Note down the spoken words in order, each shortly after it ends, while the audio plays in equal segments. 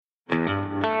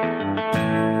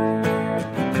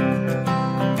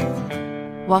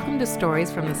Welcome to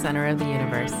Stories from the Center of the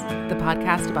Universe, the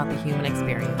podcast about the human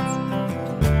experience.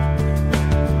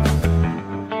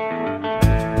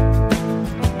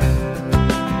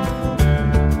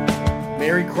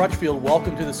 Mary Crutchfield,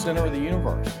 welcome to the Center of the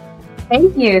Universe.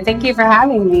 Thank you. Thank you for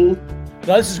having me.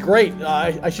 No, this is great.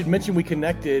 I should mention we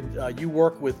connected. You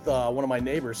work with one of my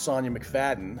neighbors, Sonia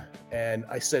McFadden. And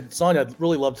I said, Sonia, I'd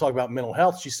really love to talk about mental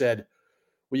health. She said,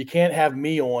 well, you can't have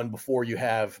me on before you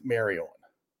have Mary on.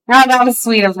 Oh, that was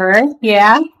sweet of her.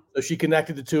 Yeah. So she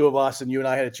connected the two of us, and you and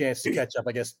I had a chance to catch up,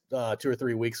 I guess, 2 or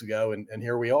 3 weeks ago. And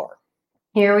here we are.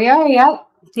 Here we are. Yep.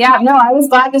 Yeah. No, I was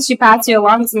glad that she passed you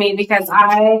along to me because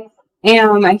I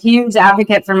am a huge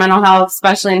advocate for mental health,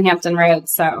 especially in Hampton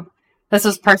Roads. So this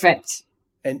was perfect.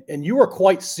 And you are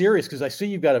quite serious because I see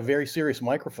you've got a very serious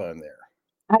microphone there.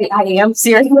 I am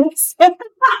serious.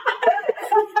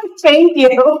 Thank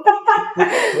you.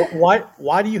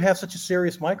 Why do you have such a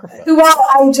serious microphone? Well,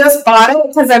 I just bought it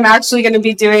because I'm actually going to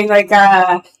be doing like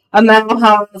a mental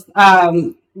health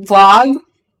vlog.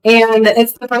 And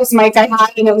it's the first mic I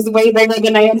had, and it was way bigger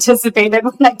than I anticipated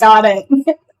when I got it.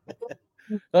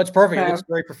 That's perfect. It looks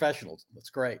very professional. That's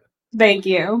great. Thank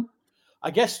you.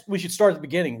 I guess we should start at the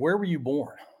beginning. Where were you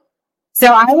born? So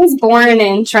I was born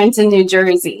in Trenton, New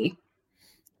Jersey.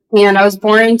 And I was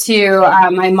born to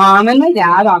my mom and my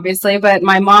dad, obviously, but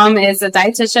my mom is a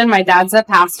dietitian. My dad's a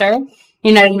pastor,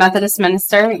 United Methodist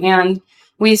minister. And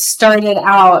we started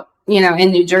out,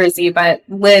 in New Jersey, but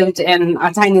lived in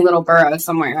a tiny little borough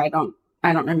somewhere. I don't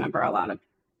remember a lot of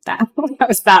that when I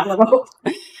was that little.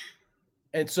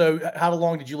 And so how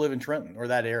long did you live in Trenton or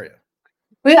that area?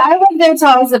 I lived there till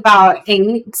I was about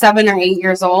 7 or 8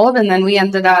 years old. And then we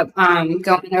ended up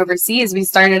going overseas. We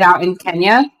started out in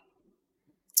Kenya.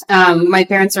 My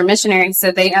parents were missionaries,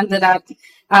 so they ended up,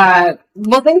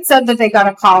 they said that they got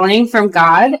a calling from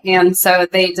God, and so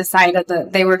they decided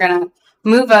that they were going to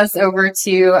move us over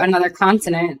to another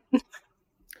continent.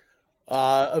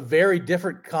 A very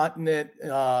different continent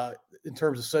in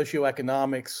terms of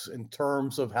socioeconomics, in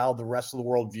terms of how the rest of the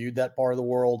world viewed that part of the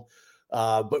world.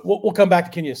 But we'll come back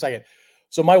to Kenya in a second.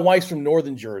 So my wife's from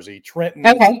Northern Jersey. Trenton,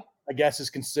 okay, I guess, is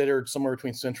considered somewhere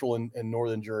between Central and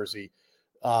Northern Jersey.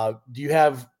 Do you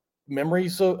have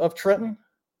memories of Trenton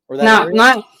or that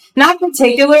area? Not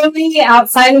particularly,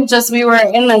 outside of just we were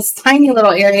in this tiny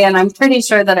little area, and I'm pretty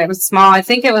sure that it was small. I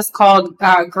think it was called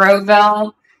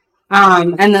Groveville,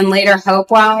 and then later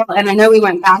Hopewell. And I know we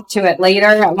went back to it later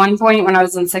at one point when I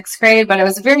was in 6th grade, but it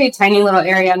was a very tiny little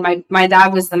area, and my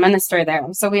dad was the minister there.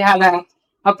 So we had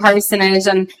a parsonage,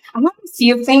 and I have a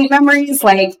few faint memories,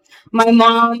 like my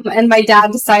mom and my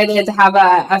dad decided to have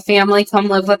a family come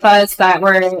live with us that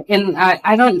were in,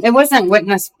 it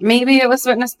wasn't maybe it was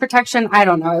witness protection. I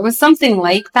don't know. It was something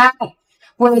like that,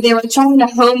 where they were trying to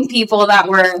home people that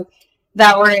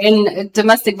were in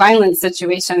domestic violence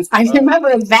situations. I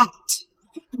remember that.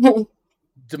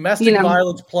 Domestic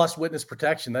violence plus witness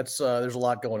protection. That's, there's a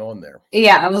lot going on there.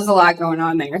 Yeah, there was a lot going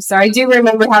on there. So I do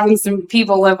remember having some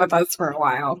people live with us for a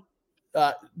while.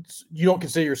 You don't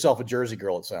consider yourself a Jersey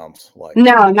girl, it sounds like.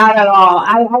 No, not at all.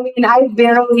 I mean, I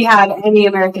barely had any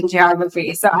American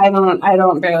geography, so I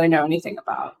don't barely know anything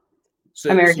about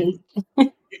American.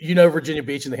 So you know Virginia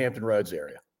Beach and the Hampton Roads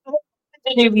area.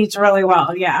 Virginia Beach really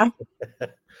well, yeah. All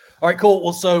right, cool.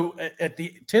 Well, so at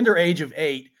the tender age of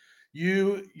 8,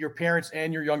 your parents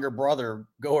and your younger brother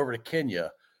go over to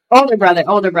Kenya. Older brother,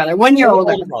 1 year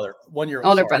older. Older brother, 1 year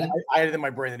older brother. I had it in my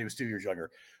brain that he was 2 years younger.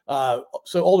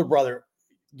 So older brother,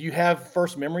 do you have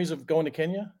first memories of going to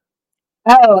Kenya?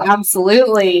 Oh,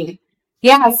 absolutely.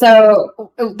 Yeah.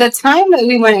 So the time that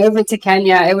we went over to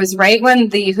Kenya, it was right when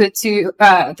the Hutu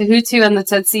and the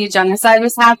Tutsi genocide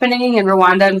was happening in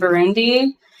Rwanda and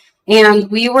Burundi. And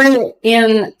we were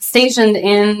stationed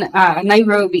in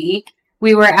Nairobi.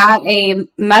 We were at a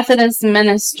Methodist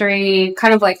ministry,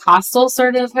 kind of like hostel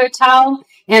sort of hotel,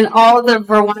 and all the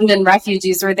Rwandan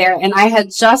refugees were there. And I had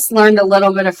just learned a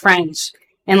little bit of French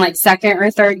in like 2nd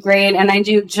or 3rd grade, and I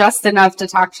knew just enough to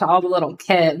talk to all the little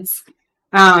kids.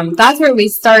 That's where we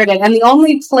started. And the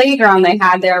only playground they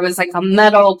had there was like a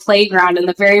metal playground. And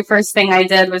the very first thing I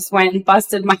did was went and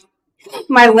busted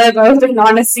my lip open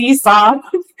on a seesaw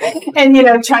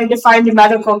and, trying to find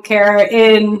medical care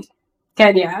in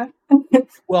Kenya.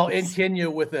 Well, in Kenya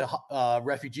with the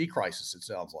refugee crisis, it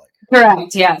sounds like.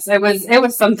 Correct. Yes, it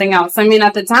was something else. I mean,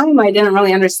 at the time, I didn't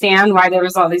really understand why there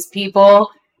was all these people,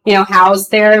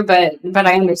 housed there, but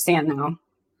I understand now.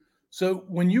 So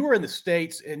when you were in the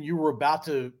States and you were about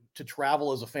to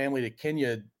travel as a family to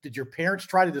Kenya, did your parents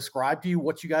try to describe to you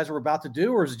what you guys were about to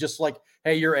do, or is it just like,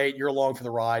 hey, you're 8, you're along for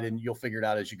the ride, and you'll figure it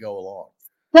out as you go along?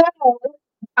 So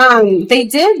They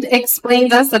did explain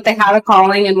to us that they had a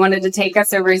calling and wanted to take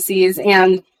us overseas,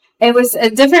 and it was a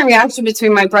different reaction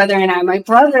between my brother and I. My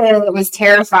brother was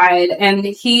terrified, and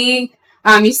he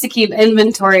used to keep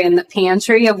inventory in the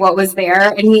pantry of what was there,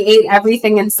 and he ate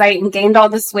everything in sight and gained all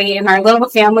this weight. And our little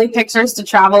family pictures to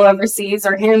travel overseas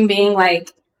are him being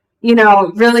like,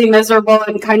 really miserable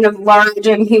and kind of large,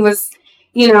 and he was,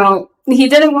 he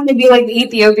didn't want to be like the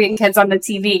Ethiopian kids on the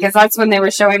TV, because that's when they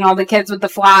were showing all the kids with the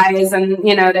flies and,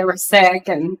 they were sick.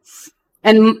 And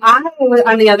I,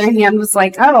 on the other hand, was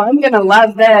like, oh, I'm going to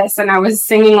love this. And I was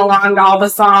singing along to all the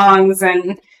songs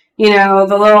and, the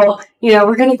little,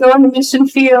 we're going to go on the mission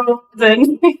field.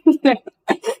 And,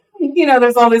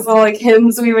 there's all these little like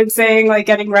hymns we would sing, like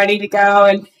getting ready to go.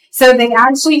 And so they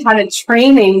actually had a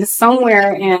training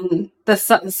somewhere in the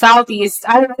southeast.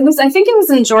 I think it was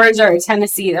in Georgia or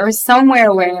Tennessee. There was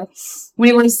somewhere where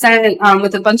we were sent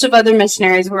with a bunch of other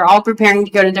missionaries. We were all preparing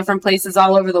to go to different places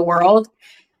all over the world,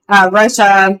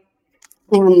 Russia,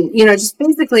 and just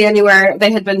basically anywhere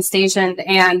they had been stationed.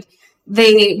 And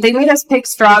they made us pick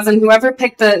straws, and whoever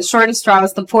picked the shortest straw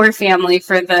was the poor family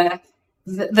for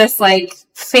this like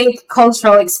fake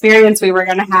cultural experience we were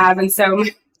going to have. And so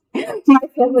my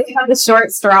family had a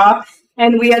short straw,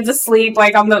 and we had to sleep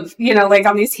like on the, like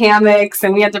on these hammocks,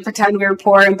 and we had to pretend we were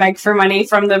poor and beg for money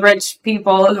from the rich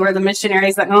people who were the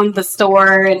missionaries that owned the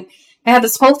store. And I had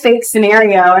this whole fake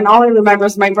scenario, and all I remember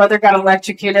is my brother got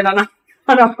electrocuted on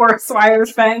a horse wire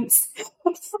fence.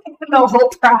 The whole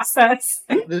process.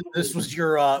 This was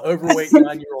your overweight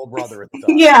 9-year-old brother at the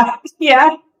time. Yeah.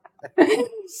 Yeah.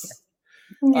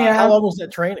 How long was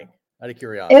that training? Out of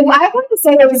curiosity. I want to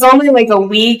say it was only like a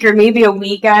week or maybe a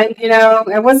weekend,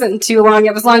 it wasn't too long.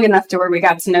 It was long enough to where we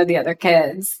got to know the other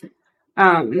kids,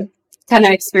 kind of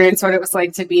experience what it was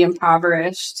like to be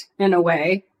impoverished in a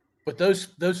way. But those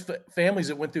families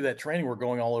that went through that training were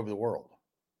going all over the world.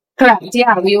 Correct.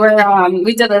 Yeah.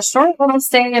 We did a short little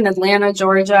stay in Atlanta,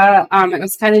 Georgia. It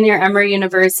was kind of near Emory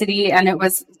University, and it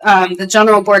was, the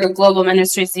General Board of Global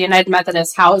Ministries, the United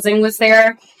Methodist Housing was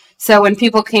there. So when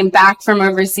people came back from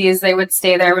overseas, they would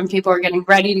stay there. When people were getting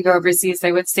ready to go overseas,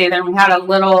 they would stay there. And we had a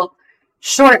little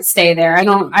short stay there. I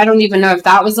don't even know if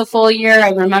that was a full year.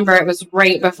 I remember it was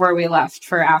right before we left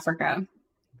for Africa.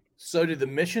 So did the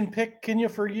mission pick Kenya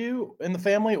for you and the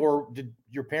family, or did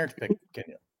your parents pick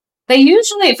Kenya? They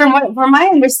usually, from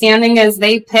my understanding, is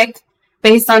they pick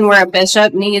based on where a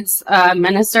bishop needs a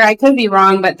minister. I could be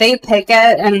wrong, but they pick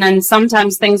it, and then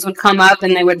sometimes things would come up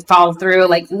and they would fall through.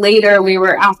 Like later,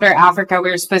 after Africa,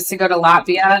 we were supposed to go to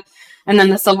Latvia, and then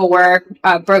the Civil War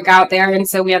broke out there, and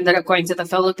so we ended up going to the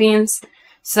Philippines.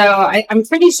 So I'm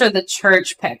pretty sure the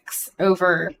church picks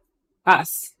over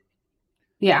us.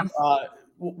 Yeah.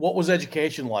 What was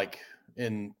education like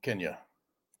in Kenya?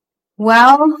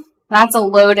 Well, that's a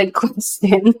loaded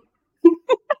question.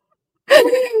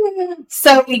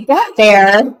 So we got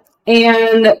there,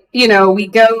 and, we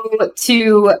go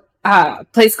to a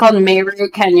place called Meru,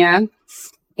 Kenya,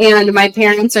 and my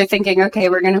parents are thinking, okay,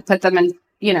 we're going to put them in,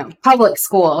 public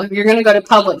school. You're going to go to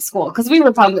public school, because we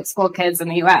were public school kids in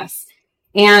the U.S.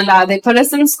 And they put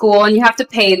us in school, and you have to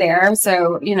pay there.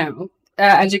 So,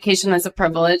 education is a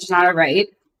privilege, not a right.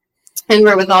 And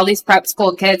we're with all these prep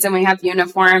school kids, and we have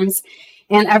uniforms.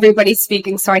 And everybody's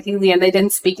speaking Swahili, and they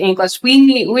didn't speak English.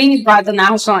 We brought the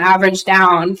national average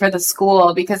down for the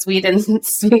school because we didn't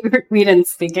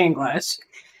speak English.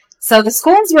 So the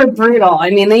schools were brutal.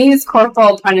 I mean, they used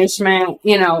corporal punishment,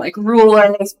 like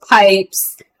rulers,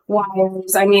 pipes,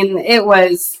 wires. I mean, it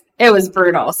was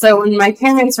brutal. So when my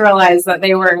parents realized that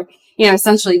they were,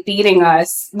 essentially beating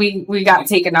us, we got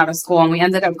taken out of school, and we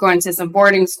ended up going to some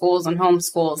boarding schools and home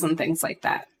schools and things like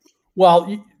that.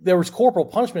 Well, there was corporal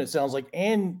punishment, it sounds like,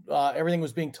 and everything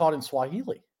was being taught in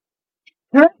Swahili.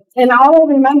 And all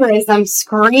I remember is them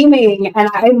screaming,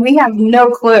 and we have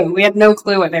no clue. We had no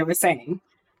clue what they were saying.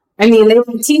 I mean, they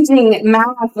were teaching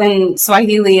math in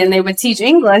Swahili, and they would teach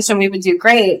English, and we would do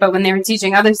great. But when they were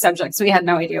teaching other subjects, we had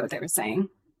no idea what they were saying.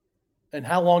 And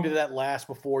how long did that last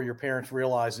before your parents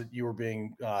realized that you were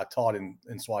being taught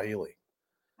in Swahili?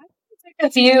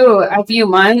 It took a few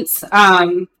months.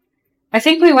 I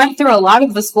think we went through a lot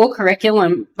of the school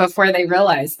curriculum before they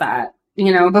realized that,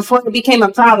 before it became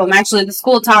a problem. Actually, the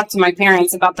school talked to my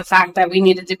parents about the fact that we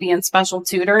needed to be in special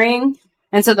tutoring.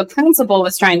 And so the principal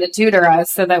was trying to tutor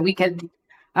us so that we could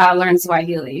learn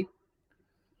Swahili.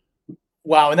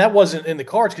 Wow. And that wasn't in the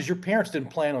cards because your parents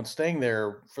didn't plan on staying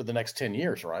there for the next 10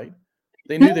 years, right?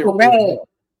 They knew they were right.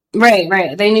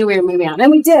 Right. They knew we were moving on. And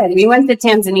we did. We went to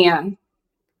Tanzania.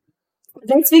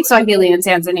 They speak Swahili in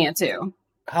Tanzania, too.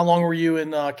 How long were you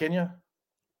in Kenya?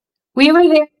 We were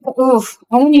there. Oof,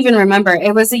 I don't even remember.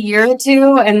 It was a year or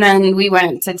two, and then we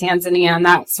went to Tanzania, and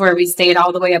that's where we stayed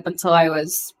all the way up until I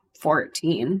was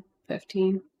 14,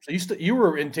 15. So you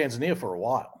were in Tanzania for a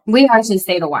while. We actually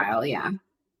stayed a while, yeah.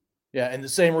 Yeah, and the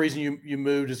same reason you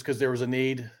moved is because there was a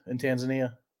need in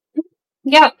Tanzania?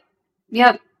 Yep.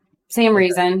 Same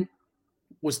reason.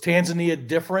 Was Tanzania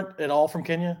different at all from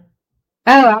Kenya?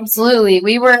 Oh, absolutely.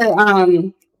 We were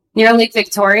near Lake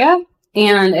Victoria,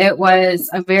 and it was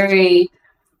a very,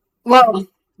 well,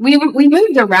 we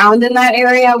moved around in that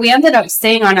area. We ended up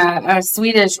staying on a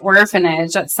Swedish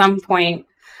orphanage at some point,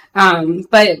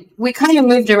 but we kind of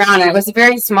moved around. It was a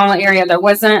very small area. There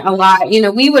wasn't a lot,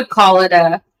 we would call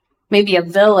it maybe a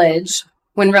village,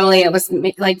 when really it was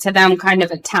like to them kind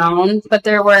of a town, but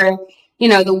there were,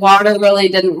 the water really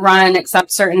didn't run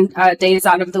except certain days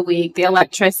out of the week. The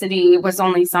electricity was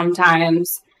only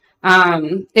sometimes.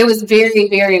 It was very,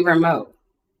 very remote.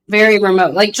 Very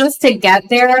remote. Like, just to get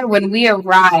there, when we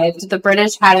arrived, the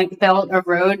British hadn't built a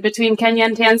road between Kenya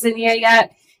and Tanzania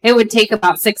yet. It would take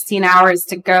about 16 hours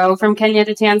to go from Kenya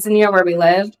to Tanzania, where we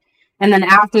lived. And then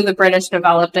after the British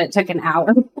developed it, took an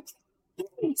hour.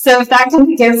 So if that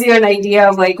kind of gives you an idea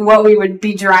of like what we would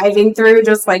be driving through,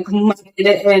 just like mud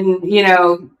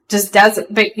and, just desert,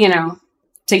 but,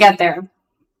 to get there.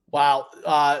 Wow.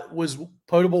 Was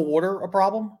potable water a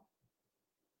problem?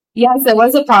 Yes, it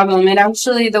was a problem. And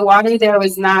actually the water there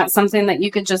was not something that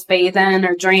you could just bathe in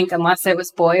or drink unless it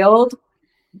was boiled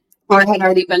or had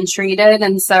already been treated.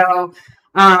 And so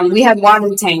we had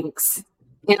water tanks.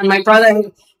 And my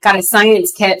brother got a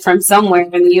science kit from somewhere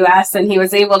in the U.S. and he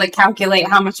was able to calculate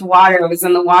how much water was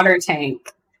in the water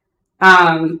tank,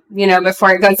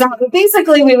 before it goes out. But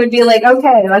basically, we would be like,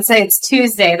 okay, let's say it's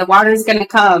Tuesday, the water's going to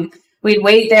come. We'd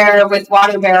wait there with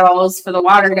water barrels for the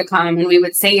water to come, and we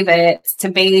would save it to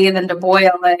bathe and to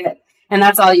boil it, and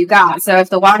that's all you got. So if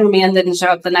the water man didn't show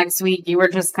up the next week, you were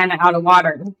just kind of out of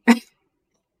water.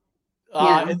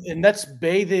 Yeah. And that's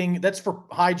bathing, that's for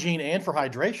hygiene and for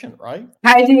hydration, right?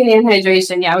 Hygiene and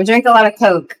hydration, yeah. We drink a lot of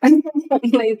Coke.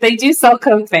 They do sell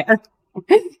Coke there.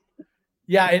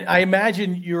 Yeah, and I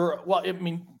imagine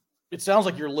it sounds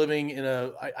like you're living in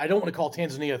I don't want to call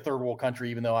Tanzania a third world country,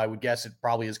 even though I would guess it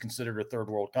probably is considered a third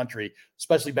world country,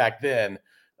 especially back then.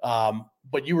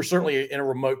 But you were certainly in a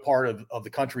remote part of the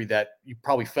country that you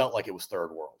probably felt like it was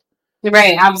third world.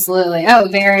 Right, absolutely. Oh,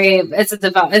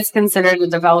 it's considered a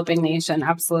developing nation,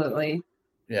 absolutely.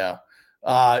 Yeah.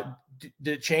 Did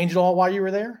it change at all while you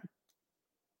were there?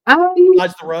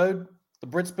 Besides the road the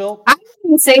Brits built? I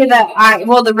wouldn't say that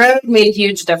the road made a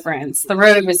huge difference. The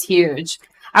road was huge.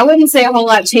 I wouldn't say a whole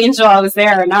lot changed while I was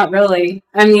there, not really.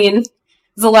 I mean,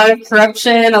 there's a lot of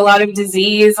corruption, a lot of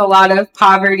disease, a lot of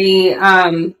poverty.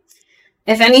 If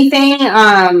anything,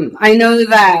 I know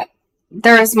that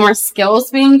there's more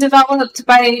skills being developed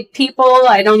by people.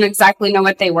 I don't exactly know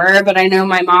what they were, but I know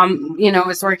my mom,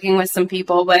 was working with some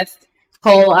people with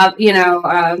charcoal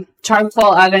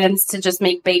ovens to just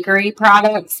make bakery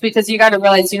products, because you got to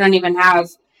realize you don't even have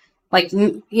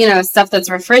stuff that's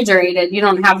refrigerated. You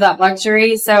don't have that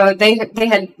luxury. So they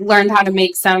had learned how to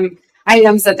make some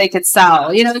items that they could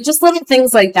sell, just little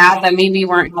things like that maybe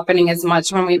weren't happening as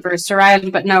much when we first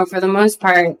arrived. But no, for the most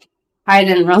part, I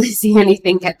didn't really see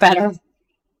anything get better.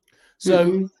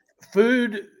 So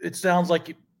food, it sounds like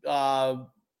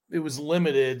it was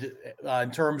limited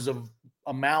in terms of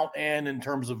amount and in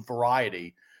terms of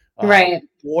variety. Right.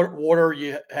 Water,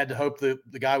 you had to hope the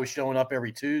guy was showing up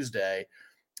every Tuesday.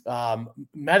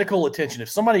 Medical attention. If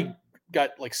somebody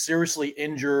got seriously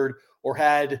injured or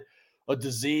had a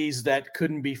disease that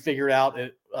couldn't be figured out,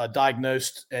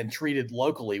 diagnosed and treated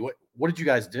locally, what did you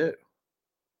guys do?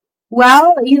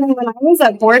 Well, when I was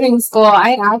at boarding school,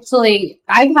 I've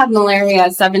had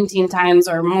malaria 17 times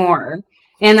or more.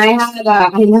 And I had,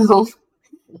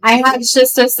 I had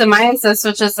schistosomiasis,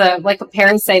 which is a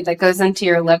parasite that goes into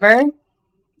your liver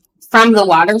from the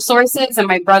water sources. And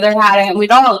my brother had it, and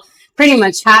we'd all pretty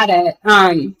much had it.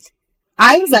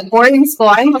 I was at boarding school.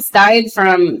 I almost died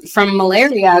from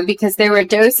malaria because they were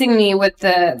dosing me with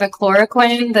the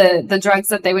chloroquine, the drugs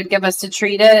that they would give us to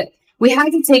treat it. We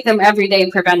had to take them every day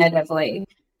preventatively.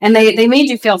 And they made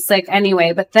you feel sick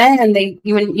anyway. But then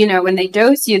when they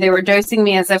dose you, they were dosing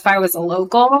me as if I was a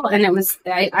local. And it was,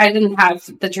 I didn't have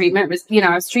the treatment,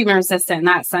 I was treatment resistant in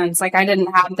that sense. I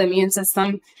didn't have the immune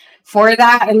system for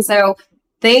that. And so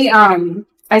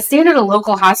I stayed at a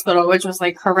local hospital, which was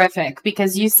horrific,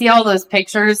 because you see all those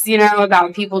pictures,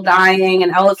 about people dying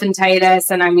and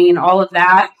elephantitis. And all of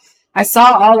that. I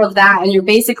saw all of that, and you're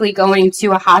basically going to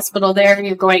a hospital there and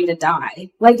you're going to die.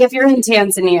 If you're in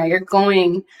Tanzania, you're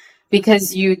going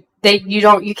because you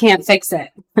can't fix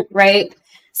it. Right.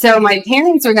 So my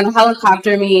parents were going to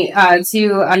helicopter me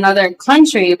to another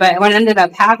country, but what ended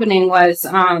up happening was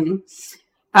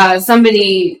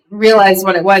somebody realized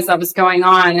what it was that was going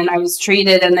on, and I was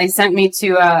treated, and they sent me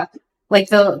to like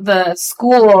the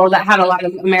school that had a lot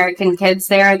of American kids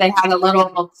there. They had a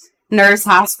little nurse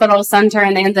hospital center,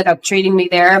 and they ended up treating me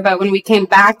there. But when we came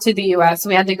back to the U.S.,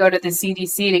 we had to go to the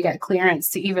CDC to get clearance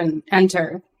to even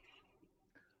enter.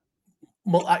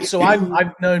 Well, so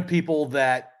I've known people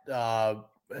that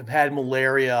have had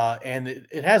malaria, and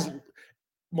it has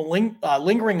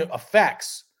lingering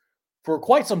effects for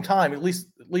quite some time, at least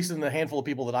in the handful of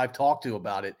people that I've talked to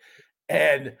about it.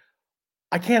 And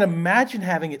I can't imagine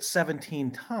having it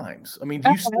 17 times. I mean, do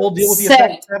you still deal with the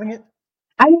effects of having it?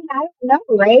 I mean, I don't know,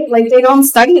 right? Like, they don't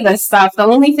study this stuff. The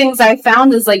only things I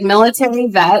found is like military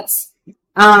vets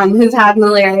who've had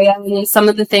malaria and some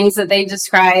of the things that they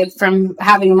describe from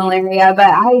having malaria. But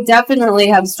I definitely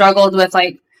have struggled with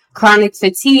like chronic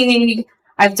fatigue.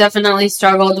 I've definitely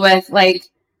struggled with like,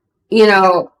 you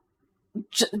know,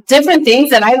 different things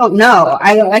that I don't know.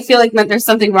 I feel like that there's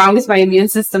something wrong with my immune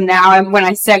system now. And when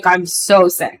I'm sick, I'm so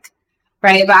sick.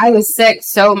 Right. But I was sick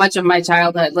so much of my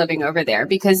childhood living over there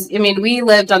because, I mean, we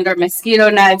lived under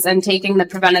mosquito nets and taking the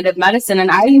preventative medicine.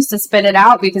 And I used to spit it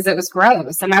out because it was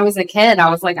gross. And I was a kid. I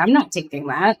was like, I'm not taking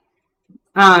that.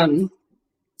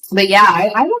 But yeah, I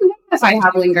don't know if I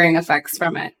have lingering effects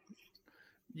from it.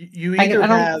 You either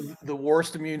have the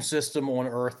worst immune system on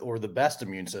earth or the best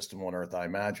immune system on earth, I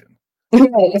imagine.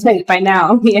 Right, by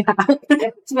now, yeah.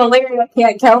 Malaria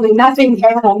can't kill me. Nothing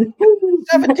can.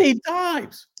 17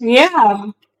 times. Yeah.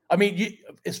 I mean,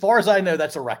 as far as I know,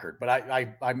 that's a record. But I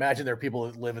imagine there are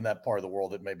people that live in that part of the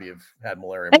world that maybe have had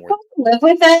malaria more. Live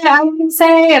with it, I would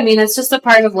say. I mean, it's just a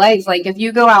part of life. Like, if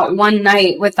you go out one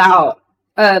night without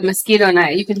a mosquito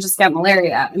net, you can just get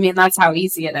malaria. I mean, that's how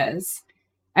easy it is.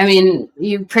 I mean,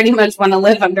 you pretty much want to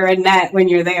live under a net when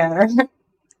you're there.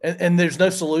 And there's no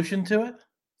solution to it?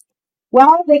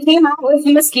 Well, they came out with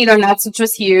mosquito nets, which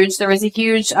was huge. There was a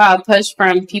huge push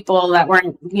from people that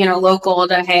weren't, you know, local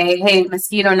to, hey,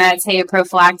 mosquito nets, hey,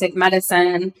 prophylactic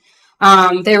medicine.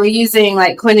 They were using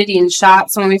like quinidine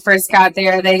shots when we first got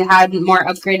there. They had more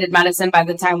upgraded medicine by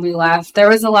the time we left. There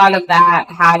was a lot of that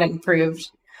had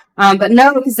improved. But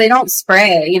no, because they don't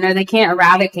spray, you know, they can't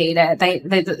eradicate it.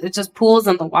 It just pools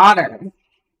in the water.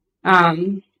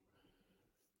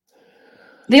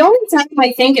 The only time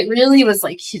I think it really was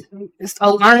like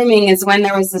alarming is when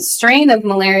there was a strain of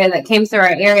malaria that came through our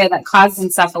area that caused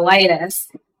encephalitis.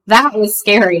 That was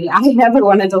scary. I never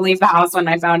wanted to leave the house when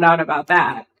I found out about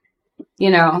that, you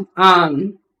know.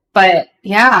 But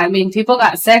yeah, I mean, people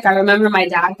got sick. I remember my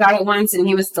dad got it once and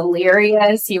he was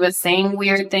delirious. He was saying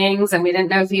weird things and we didn't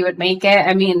know if he would make it.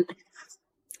 I mean,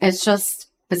 it's just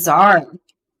bizarre.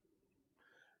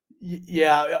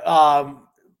 Yeah.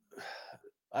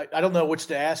 I don't know which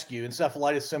to ask you,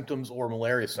 encephalitis symptoms or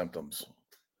malaria symptoms.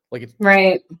 Like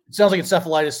right. It sounds like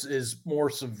encephalitis is more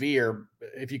severe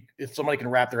if somebody can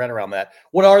wrap their head around that.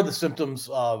 What are the symptoms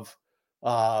of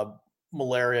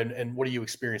malaria and what do you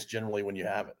experience generally when you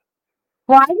have it?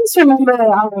 Well, I just remember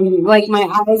like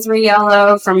my eyes were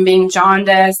yellow from being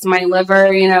jaundiced, my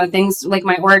liver, you know, things like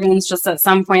my organs just at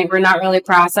some point were not really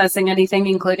processing anything,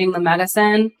 including the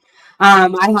medicine.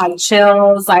 I had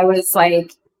chills. I was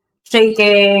like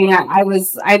shaking.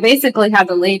 I basically had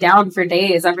to lay down for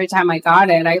days every time I got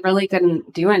it. I really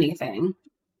couldn't do anything.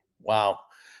 Wow.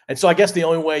 And so I guess the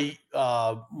only way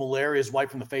malaria is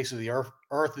wiped from the face of the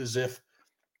earth is if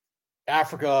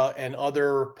Africa and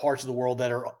other parts of the world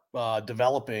that are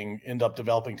end up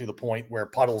developing to the point where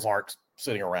puddles aren't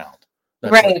sitting around.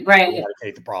 That's right.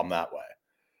 Eradicate the problem that way.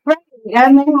 Right.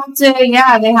 And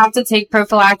they have to take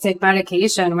prophylactic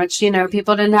medication, which, you know,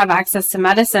 people didn't have access to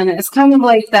medicine. It's kind of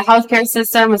like the healthcare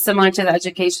system is similar to the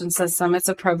education system. It's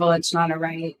a privilege, not a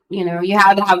right. You know, you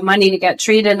had to have money to get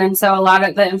treated. And so a lot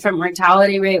of the infant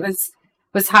mortality rate was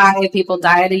high. People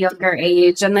die at a younger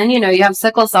age. And then, you know, you have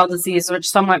sickle cell disease, which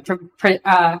somewhat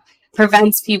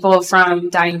prevents people from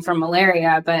dying from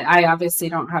malaria. But I obviously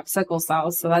don't have sickle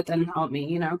cells, so that didn't help me,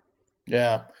 you know.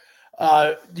 Yeah.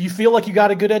 Do you feel like you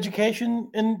got a good education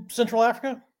in Central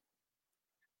Africa?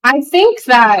 I think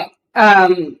that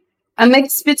a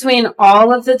mix between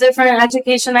all of the different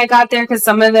education I got there, because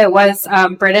some of it was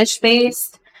British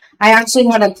based. I actually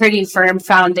had a pretty firm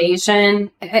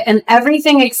foundation in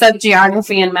everything except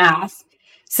geography and math.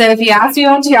 So if you ask me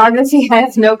about geography, I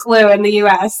have no clue in the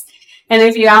US. And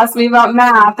if you ask me about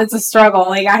math, it's a struggle.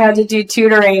 Like I had to do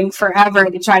tutoring forever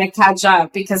to try to catch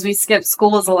up because we skipped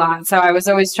schools a lot. So I was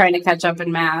always trying to catch up in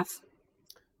math.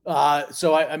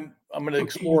 So I'm going to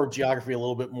explore geography a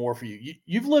little bit more for you.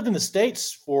 You've lived in the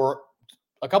States for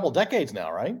a couple of decades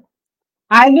now, right?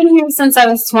 I've been here since I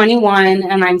was 21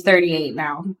 and I'm 38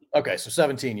 now. Okay, so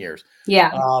 17 years.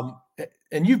 Yeah.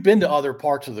 And you've been to other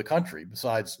parts of the country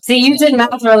besides. See, you did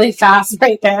math really fast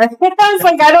right there. I was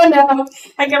like, I don't know.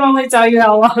 I can only tell you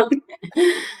how long.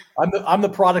 I'm the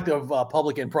product of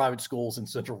public and private schools in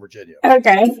Central Virginia.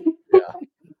 Okay.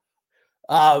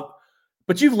 Yeah.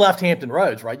 But you've left Hampton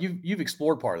Roads, right? You've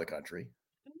explored part of the country.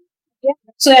 Yeah,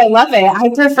 actually, I love it. I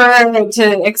prefer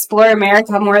to explore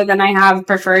America more than I have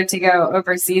preferred to go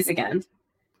overseas again.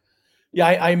 Yeah,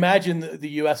 I imagine the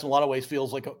U.S. in a lot of ways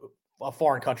feels like a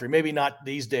foreign country. Maybe not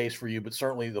these days for you, but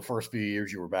certainly the first few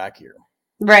years you were back here.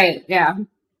 Right. Yeah.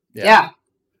 Yeah.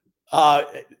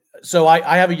 So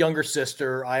I have a younger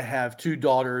sister. I have two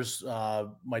daughters.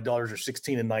 My daughters are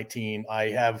 16 and 19. I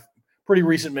have pretty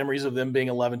recent memories of them being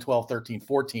 11, 12, 13,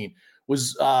 14.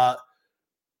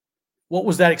 What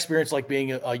was that experience like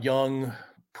being a young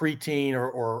preteen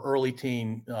or early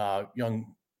teen young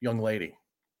lady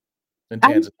in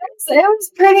Tanzania?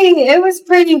 It was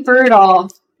pretty brutal.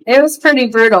 It was pretty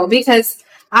brutal because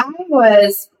I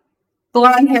was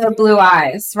blonde hair, blue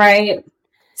eyes, right?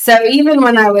 So even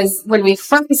when we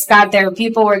first got there,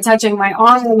 people were touching my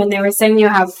arm and they were saying you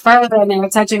have fur, and they were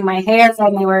touching my hair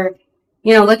and they were,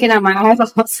 looking at my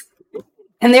eyeballs.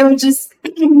 And they were just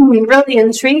really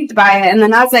intrigued by it. And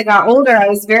then as I got older, I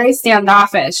was very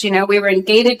standoffish. We were in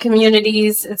gated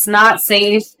communities. It's not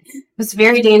safe. It was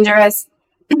very dangerous.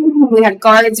 We had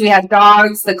guards. We had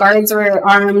dogs. The guards were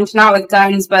armed, not with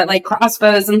guns, but like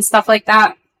crossbows and stuff like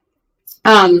that.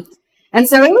 And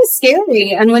so it was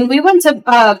scary. And when we went to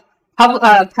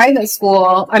private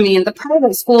school, the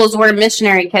private schools were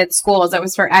missionary kids schools. It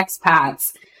was for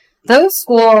expats. Those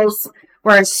schools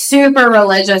were super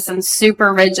religious and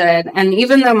super rigid. And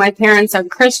even though my parents are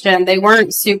Christian, they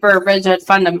weren't super rigid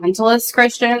fundamentalist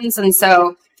Christians. And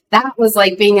so that was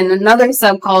like being in another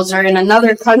subculture in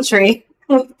another country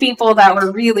with people that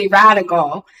were really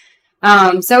radical.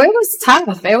 So it was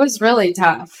tough. It was really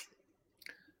tough.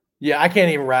 Yeah, I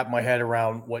can't even wrap my head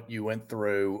around what you went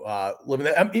through living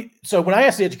there. So when I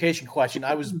asked the education question,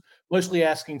 I was mostly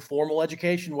asking formal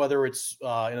education, whether it's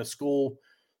in a school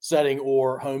setting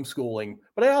or homeschooling,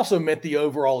 but I also meant the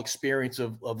overall experience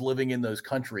of living in those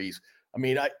countries.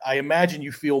 I imagine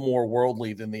you feel more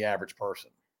worldly than the average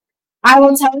person. I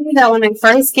will tell you that when I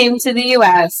first came to the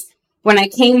U.S., when I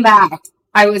came back,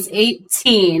 I was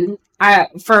 18.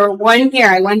 For 1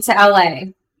 year, I went to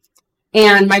L.A.,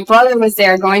 and my brother was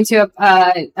there going to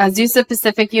Azusa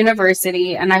Pacific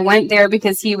University, and I went there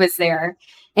because he was there.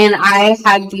 And I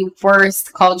had the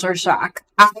worst culture shock.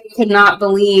 I could not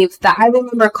believe that. I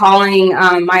remember calling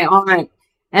my aunt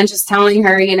and just telling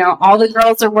her, all the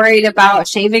girls are worried about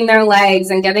shaving their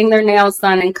legs and getting their nails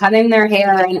done and cutting their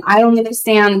hair. And I don't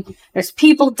understand. There's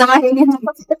people dying in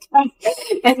Africa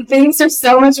and things are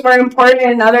so much more important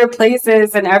in other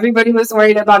places. And everybody was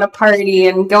worried about a party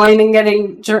and going and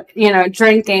getting,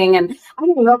 drinking. And I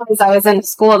didn't realize I was in a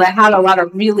school that had a lot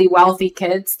of really wealthy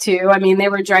kids too. They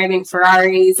were driving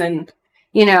Ferraris and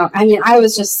I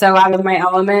was just so out of my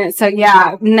element. So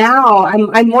yeah, now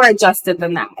I'm more adjusted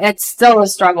than that. It's still a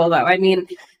struggle though.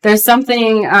 There's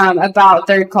something about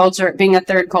being a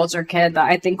third culture kid that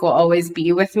I think will always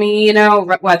be with me,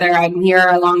 whether I'm here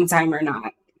a long time or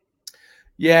not.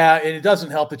 Yeah, and it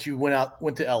doesn't help that you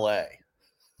went to LA.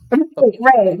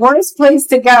 Right. Worst place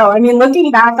to go.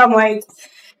 Looking back, I'm like,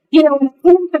 when I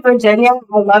came to Virginia,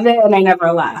 I love it and I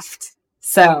never left.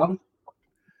 So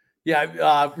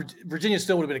yeah, Virginia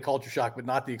still would have been a culture shock, but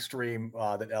not the extreme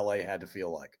that LA had to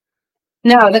feel like.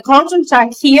 No, the culture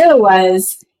shock here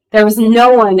was there was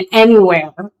no one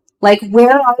anywhere. Like,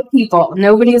 where are people?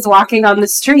 Nobody's walking on the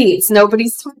streets.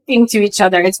 Nobody's talking to each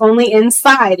other. It's only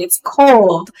inside. It's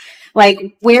cold.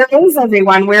 Like, where is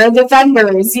everyone? Where are the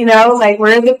vendors?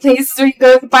 Where are the places where you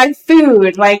go to buy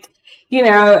food? You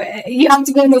have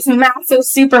to go to these massive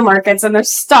supermarkets and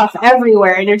there's stuff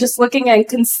everywhere and you're just looking at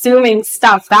consuming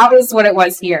stuff. That was what it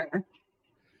was here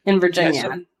in Virginia.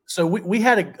 Yeah, so we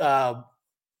had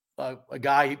a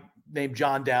guy named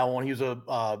John Dowell. He was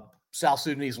a South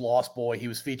Sudanese lost boy. He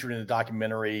was featured in a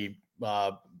documentary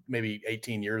maybe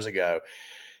 18 years ago.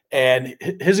 And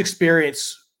his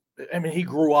experience, he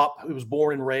grew up, he was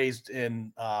born and raised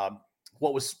in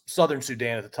what was Southern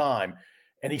Sudan at the time.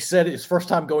 And he said his first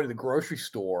time going to the grocery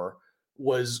store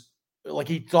was like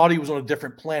he thought he was on a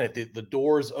different planet. The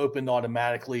doors opened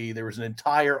automatically. There was an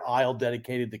entire aisle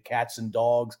dedicated to cats and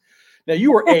dogs. Now,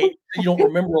 you were 8. You don't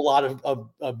remember a lot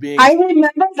of being. I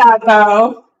remember that,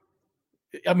 though.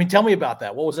 Tell me about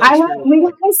that. What was that experience? We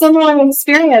had a similar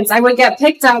experience. I would get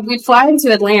picked up. We'd fly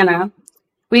into Atlanta.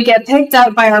 We'd get picked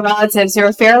up by our relatives who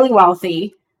were fairly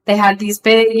wealthy. They had these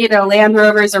big, Land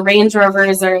Rovers or Range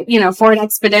Rovers or, Ford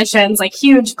Expeditions, like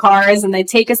huge cars, and they'd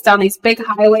take us down these big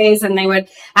highways and they would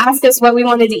ask us what we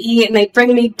wanted to eat and they'd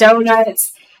bring me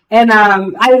donuts. And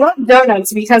I love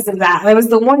donuts because of that. It was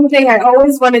the one thing I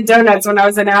always wanted donuts when I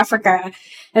was in Africa.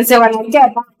 And so when I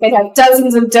get back, they'd have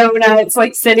dozens of donuts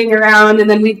like sitting around, and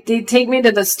then they'd take me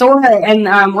to the store. And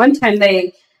one time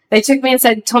they took me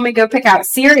and told me to go pick out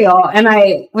cereal. And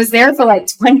I was there for like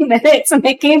 20 minutes and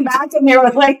they came back and they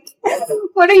were like,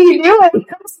 what are you doing?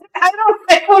 I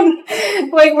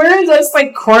don't, like, where are those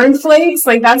like cornflakes?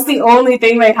 Like, that's the only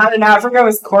thing they had in Africa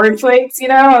was cornflakes,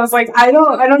 I was like, I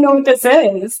don't know what this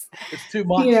is. It's too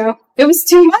much. It was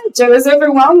too much. It was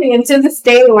overwhelming. And to this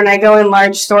day, when I go in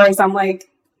large stores, I'm like,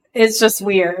 it's just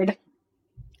weird.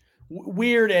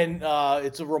 Weird. And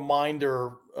it's a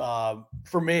reminder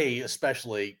for me,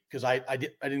 especially because I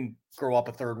didn't grow up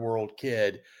a third world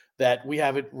kid, that we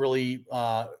have it really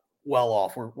well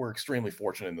off. We're extremely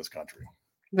fortunate in this country.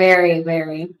 Very,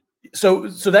 very. So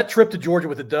that trip to Georgia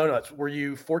with the donuts, were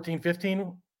you 14,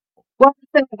 15? Well,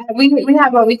 we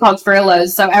have what we called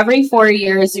furloughs. So every 4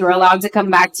 years, you were allowed to come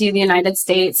back to the United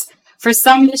States. For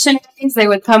some missionaries, they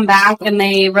would come back and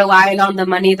they relied on the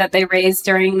money that they raised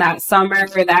during that summer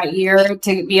or that year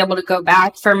to be able to go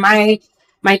back. For my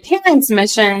parents'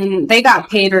 mission, they got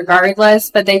paid regardless,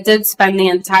 but they did spend the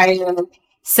entire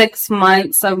 6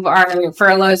 months of our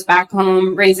furloughs back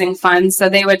home raising funds. So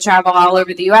they would travel all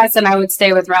over the U.S. and I would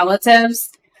stay with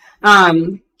relatives.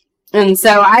 And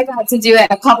so I got to do it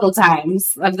a couple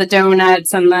times, of the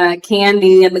donuts and the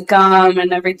candy and the gum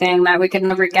and everything that we could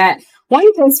never get.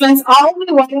 One Christmas, all we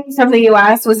wanted from the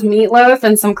U.S. was meatloaf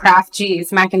and some Kraft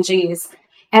cheese, mac and cheese.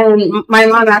 And my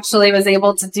mom actually was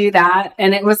able to do that.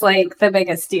 And it was like the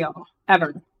biggest deal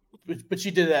ever. But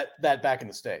she did that back in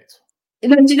the States.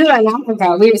 And then she did it in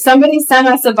Africa. Somebody sent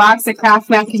us a box of Kraft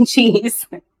mac and cheese.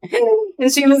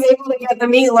 And she was able to get the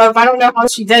meatloaf. I don't know how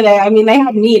she did it. I mean, they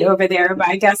had meat over there, but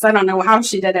I guess I don't know how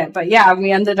she did it. But yeah,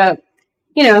 we ended up,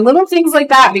 little things like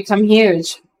that become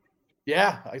huge.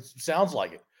 Yeah, it sounds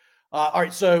like it. All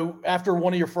right. So after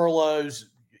one of your furloughs,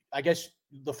 I guess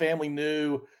the family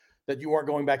knew that you weren't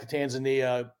going back to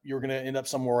Tanzania. You were going to end up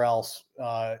somewhere else.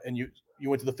 And you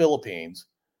went to the Philippines.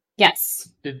 Yes.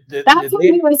 That's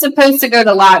when we were supposed to go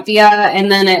to Latvia,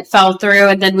 and then it fell through,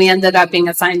 and then we ended up being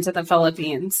assigned to the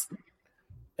Philippines.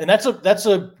 And that's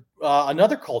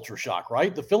another culture shock,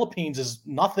 right? The Philippines is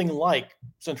nothing like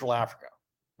Central Africa.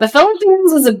 The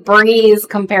Philippines was a breeze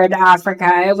compared to Africa.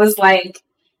 It was like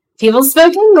people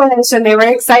spoke English and they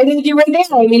were excited you were there.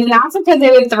 I mean, in Africa,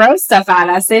 they would throw stuff at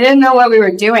us. They didn't know what we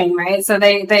were doing, right? So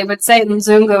they would say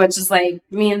Mzungu, which is like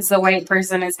means the white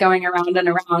person is going around and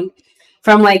around,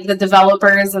 from like the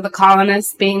developers or the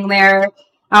colonists being there.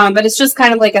 But it's just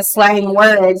kind of like a slang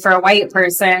word for a white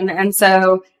person. And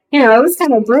so, it was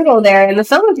kind of brutal there. In the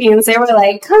Philippines, they were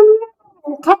like, come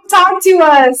talk to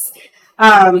us.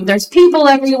 There's people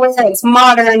everywhere. It's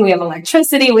modern. We have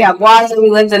electricity. We have water.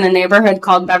 We lived in a neighborhood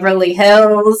called Beverly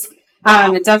Hills.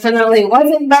 It definitely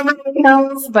wasn't Beverly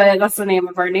Hills, but that's the name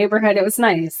of our neighborhood. It was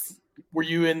nice. Were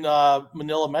you in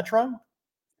Manila Metro?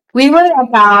 We were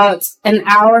about an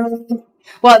hour.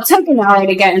 Well, it took an hour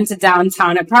to get into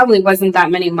downtown. It probably wasn't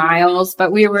that many miles,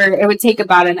 but it would take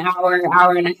about an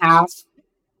hour and a half.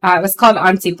 It was called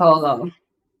Antipolo.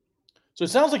 So it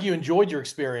sounds like you enjoyed your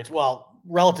experience. Well,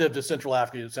 relative to Central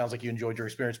Africa, it sounds like you enjoyed your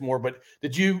experience more, but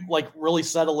did you really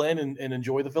settle in and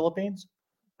enjoy the Philippines?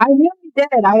 I really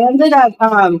did. I ended up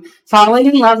falling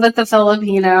in love with the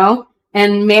Filipino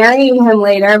and marrying him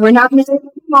later. We're not married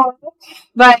anymore,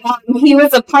 but he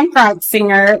was a punk rock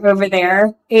singer over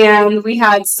there, and we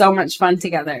had so much fun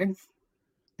together.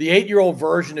 The 8-year-old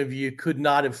version of you could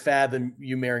not have fathomed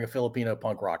you marrying a Filipino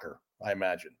punk rocker, I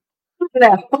imagine.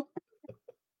 No.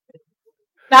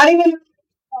 Not even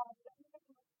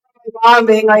my mom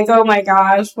being like, oh my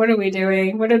gosh, what are we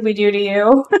doing? What did we do to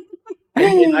you?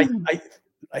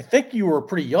 I think you were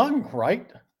pretty young, right?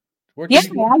 Yeah,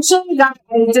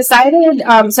 I decided,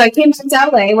 so I came back to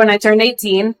LA when I turned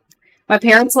 18. My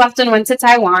parents left and went to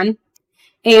Taiwan.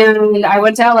 And I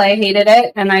went to LA, hated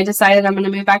it, and I decided I'm going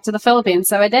to move back to the Philippines.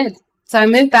 So I did. So I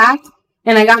moved back,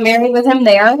 and I got married with him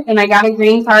there, and I got a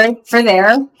green card for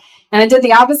there. And I did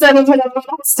the opposite of what everyone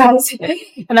else does.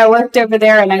 And I worked over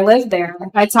there, and I lived there.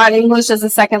 I taught English as a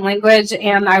second language,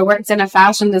 and I worked in a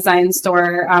fashion design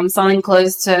store selling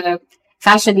clothes to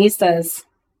fashionistas.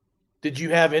 Did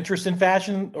you have interest in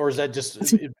fashion, or is that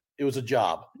just it was a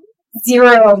job?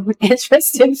 zero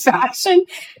interest in fashion.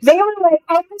 They were like,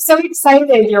 "Oh, I'm so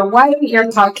excited. You're white,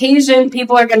 you're Caucasian.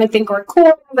 People are going to think we're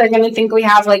cool. They're going to think we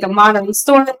have like a modern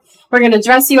store. We're going to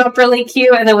dress you up really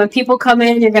cute. And then when people come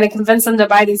in, you're going to convince them to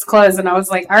buy these clothes." And I was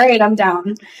like, all right, I'm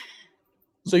down.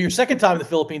 So your second time in the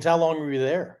Philippines, how long were you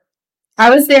there? I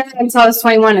was there until I was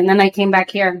 21, and then I came back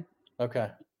here. Okay.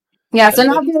 Yeah, so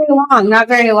not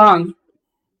very long.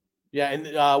 Yeah, and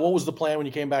what was the plan when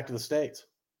you came back to the States?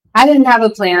 I didn't have a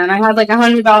plan. I had like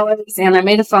 $100, and I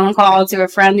made a phone call to a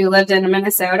friend who lived in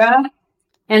Minnesota.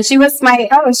 And she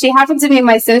happened to be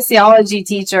my sociology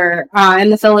teacher in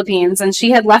the Philippines. And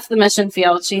she had left the mission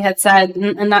field. She had said,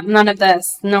 none of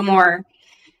this, no more.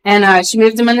 And she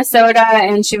moved to Minnesota,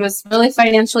 and she was really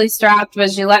financially strapped,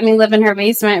 but she let me live in her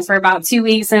basement for about 2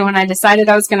 weeks. And when I decided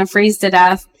I was going to freeze to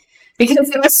death because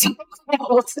it was so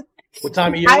cold. What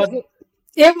time of year was it?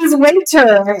 It was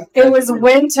winter. It was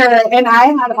winter, and I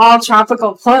had all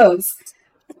tropical clothes.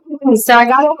 So I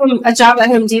got a job at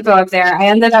Home Depot up there. I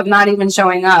ended up not even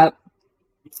showing up.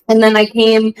 And then I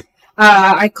came,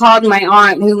 I called my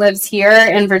aunt who lives here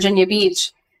in Virginia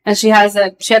Beach. And she had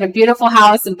a beautiful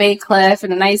house in Bay Cliff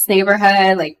in a nice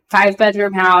neighborhood, like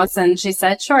 5-bedroom house. And she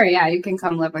said, sure, yeah, you can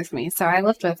come live with me. So I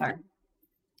lived with her.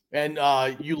 And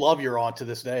you love your aunt to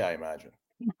this day, I imagine.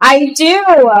 I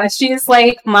do. She's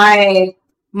like my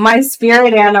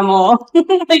spirit animal.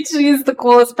 Like, she's the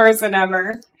coolest person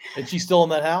ever. And she's still in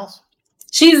that house?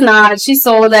 She's not. She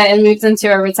sold it and moved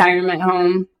into a retirement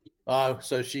home.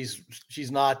 So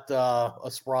she's not a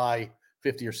spry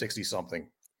 50 or 60 something.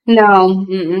 No,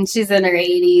 she's in her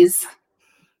 80s.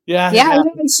 Yeah.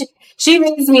 She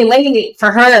raised me late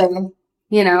for her.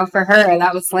 For her,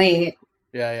 that was late.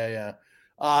 Yeah.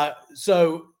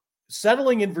 So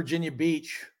settling in Virginia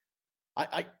Beach,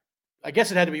 I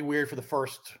guess it had to be weird for the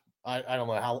first. I don't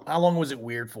know how long was it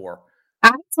weird for?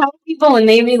 I tell people when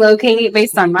they relocate,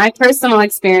 based on my personal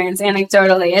experience,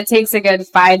 anecdotally, it takes a good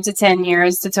 5 to 10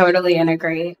 years to totally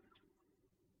integrate.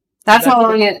 That's how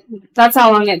long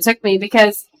it took me,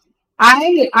 because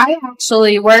I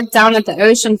actually worked down at the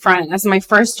oceanfront as my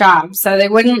first job. So they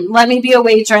wouldn't let me be a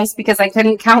waitress because I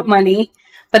couldn't count money,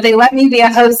 but they let me be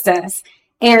a hostess.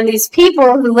 And these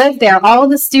people who live there, all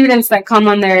the students that come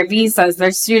on their visas,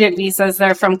 their student visas,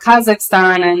 they're from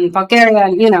Kazakhstan and Bulgaria,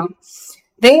 and,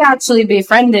 they actually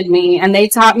befriended me, and they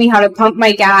taught me how to pump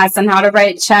my gas and how to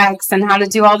write checks and how to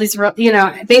do all these,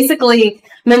 basically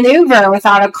maneuver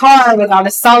without a car, without a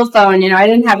cell phone. I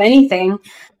didn't have anything.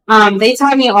 They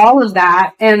taught me all of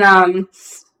that. And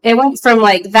it went from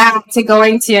like that to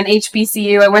going to an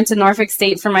HBCU. I went to Norfolk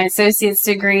State for my associate's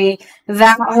degree.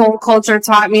 That whole culture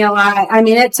taught me a lot. I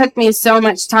mean, it took me so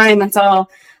much time until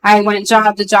I went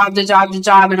job to job to job to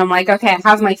job, and I'm like, okay, I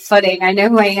have my footing. I know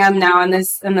who I am now in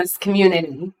this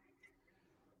community.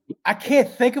 I can't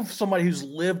think of somebody who's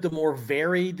lived a more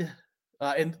varied,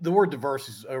 and the word diverse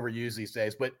is overused these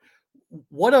days, but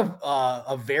what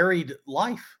a varied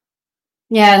life.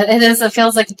 Yeah, it is. It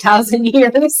feels like 1,000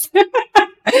 years. Maybe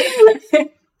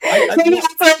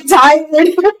I'm tired.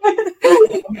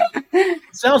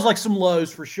 Sounds like some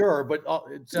lows for sure, but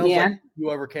it sounds like you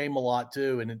overcame a lot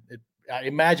too, and I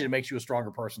imagine it makes you a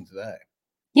stronger person today.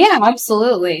 Yeah,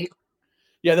 absolutely.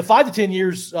 Yeah, the 5 to 10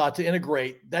 years to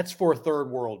integrate, that's for a third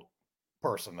world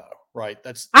person though, right?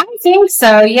 I think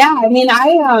so. Yeah. I mean,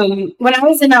 when I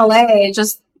was in LA,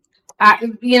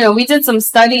 we did some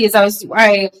studies.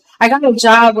 I got a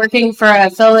job working for a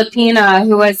Filipina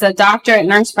who was a doctorate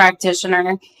nurse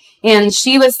practitioner, and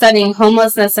she was studying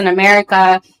homelessness in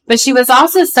America, but she was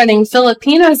also studying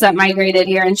Filipinos that migrated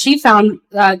here, and she found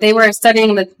they were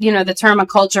studying the term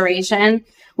acculturation.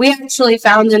 We actually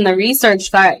found in the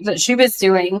research that she was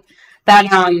doing that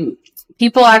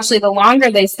people actually, the longer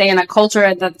they stay in a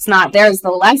culture that's not theirs, the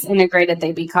less integrated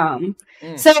they become.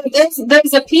 So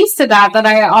there's a piece to that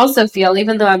I also feel,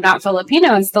 even though I'm not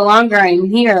Filipino, is the longer I'm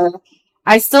here,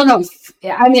 I still don't,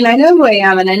 I mean, I know who I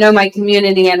am and I know my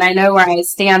community and I know where I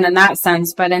stand in that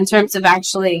sense. But in terms of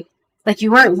actually, like,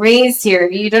 you weren't raised here,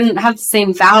 you didn't have the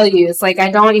same values. Like, I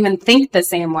don't even think the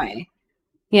same way,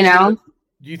 Do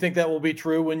you think that will be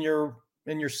true when you're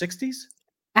in your 60s?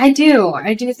 I do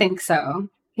think so.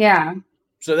 Yeah.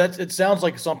 So it sounds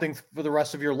like something for the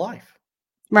rest of your life.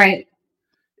 Right.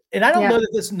 And I don't know that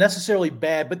that's necessarily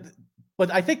bad, but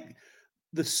I think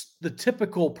the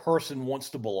typical person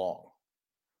wants to belong.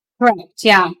 Correct.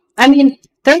 Yeah. I mean,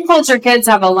 third culture kids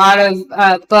have a lot of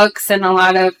books and a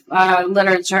lot of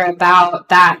literature about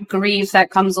that grief that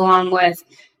comes along with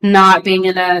not being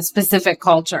in a specific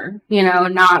culture,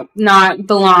 not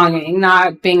belonging,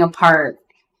 not being a part.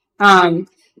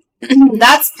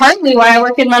 that's partly why I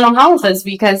work in mental health, is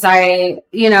because I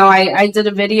did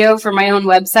a video for my own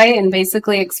website and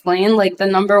basically explained like the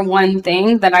number one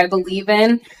thing that I believe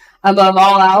in above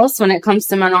all else when it comes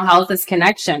to mental health is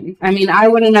connection. I mean, I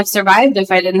wouldn't have survived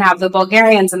if I didn't have the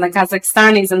Bulgarians and the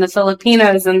Kazakhstanis and the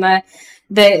Filipinos and the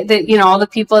all the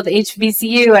people at the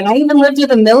HBCU. And I even lived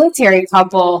with a military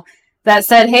couple that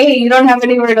said, hey, you don't have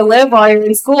anywhere to live while you're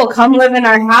in school. Come live in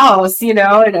our house, And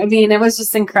I mean, it was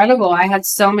just incredible. I had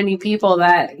so many people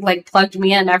that like plugged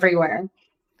me in everywhere.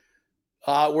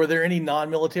 Were there any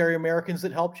non-military Americans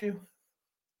that helped you?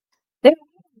 There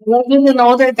lived with an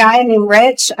older guy named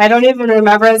Rich. I don't even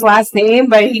remember his last name,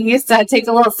 but he used to take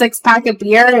a little 6-pack of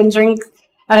beer and drink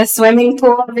at a swimming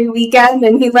pool every weekend.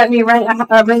 And he let me rent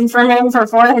a room from him for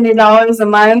 $400 a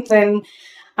month. And,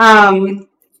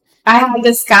 I had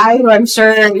this guy who I'm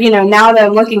sure, now that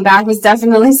I'm looking back, was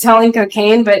definitely selling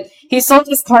cocaine, but he sold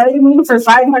his car to me for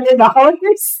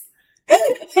 $500.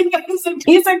 It was a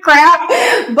piece of crap,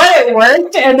 but it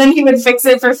worked. And then he would fix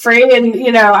it for free.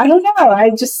 And, I don't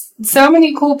know. So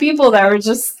many cool people that were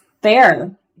just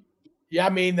there. Yeah, I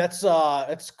mean, that's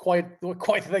quite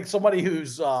the thing. Somebody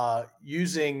who's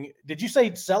using, did you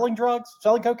say selling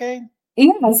cocaine?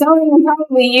 Yeah, selling and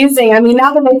probably using. I mean,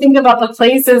 now that I think about the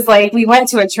places, like we went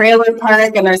to a trailer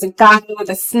park and there's a guy with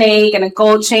a snake and a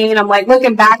gold chain. I'm like,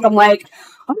 looking back, I'm like,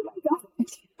 oh my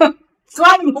God, so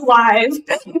I'm alive.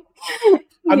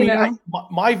 I mean,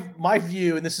 my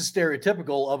view, and this is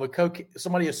stereotypical of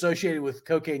somebody associated with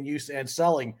cocaine use and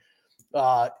selling,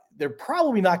 they're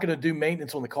probably not going to do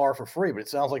maintenance on the car for free, but it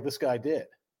sounds like this guy did.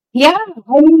 Yeah,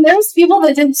 I mean, there's people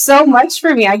that did so much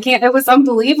for me. It was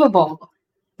unbelievable.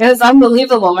 It was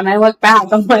unbelievable. When I look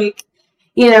back, I'm like,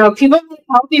 people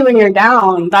help you when you're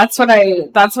down. That's what I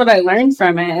learned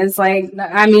from it. Is like,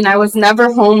 I mean, I was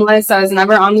never homeless. I was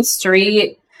never on the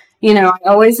street. I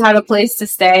always had a place to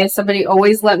stay. Somebody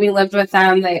always let me live with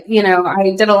them. I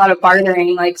did a lot of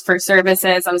bartering, like for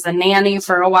services. I was a nanny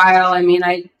for a while. I mean,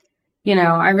 I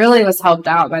really was helped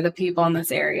out by the people in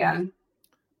this area.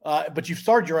 But you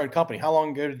started your own company. How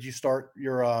long ago did you start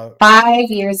your? 5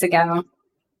 years ago.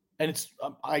 And it's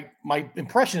my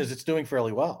impression is it's doing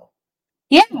fairly well.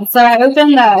 Yeah, so I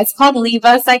opened. It's called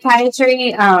Leva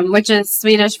Psychiatry, which is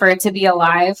Swedish for to be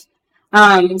alive.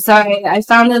 So I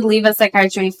founded Leva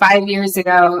Psychiatry 5 years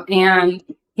ago, and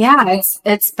yeah,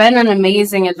 it's been an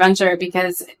amazing adventure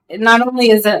because not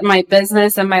only is it my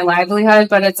business and my livelihood,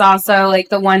 but it's also like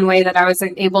the one way that I was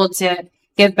able to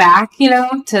give back,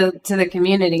 to the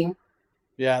community.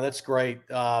 Yeah, that's great.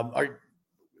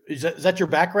 Is that your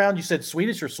background? You said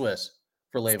Swedish or Swiss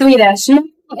for Leva? Swedish.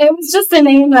 It was just a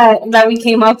name that we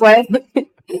came up with.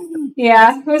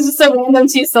 Yeah, it was just a random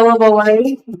 2-syllable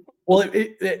word. Well,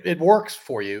 it works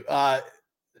for you.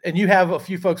 And you have a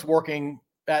few folks working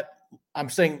at, I'm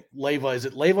saying Leva. Is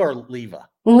it Leva or Leva?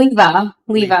 Leva.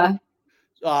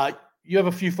 You have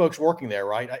a few folks working there,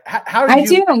 right? How I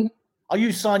do. I'll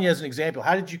use Sonia as an example.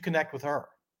 How did you connect with her?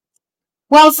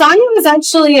 Well, Sonia was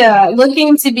actually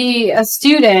looking to be a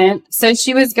student, so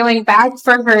she was going back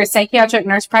for her psychiatric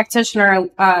nurse practitioner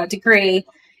degree,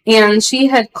 and she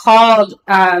had called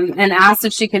and asked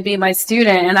if she could be my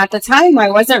student. And at the time, I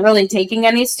wasn't really taking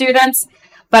any students,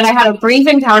 but I had a brief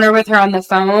encounter with her on the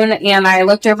phone, and I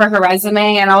looked over her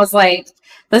resume, and I was like,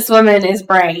 this woman is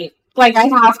bright. Like, I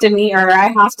have to meet her. I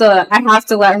have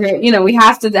to let her, we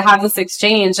have to have this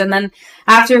exchange. And then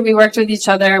after we worked with each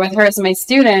other, with her as my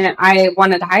student, I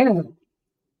wanted to hire her.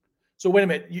 So wait a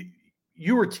minute.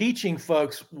 You were teaching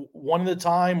folks one at a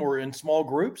time or in small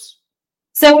groups?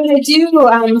 So what I do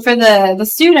for the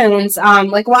students,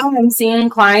 like while I'm seeing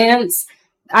clients,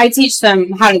 I teach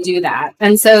them how to do that.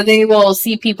 And so they will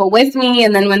see people with me.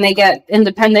 And then when they get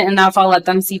independent enough, I'll let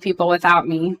them see people without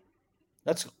me.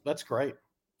 That's great.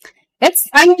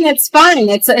 It's fun.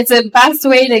 It's a best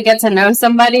way to get to know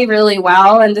somebody really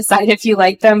well and decide if you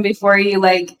like them before you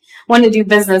want to do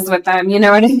business with them. You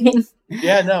know what I mean?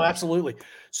 Yeah, no, absolutely.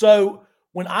 So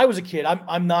when I was a kid,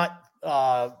 I'm not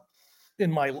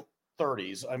in my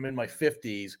 30s. I'm in my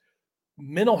 50s.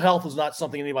 Mental health was not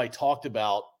something anybody talked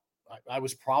about. I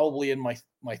was probably in my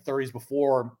 30s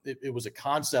before it was a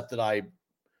concept that I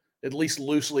at least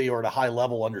loosely or at a high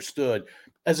level understood.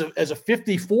 As a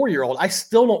 54-year-old, I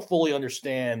still don't fully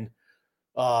understand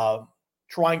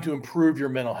trying to improve your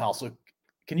mental health. So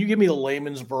can you give me the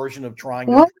layman's version of trying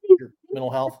to improve your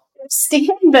mental health?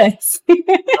 Understand this.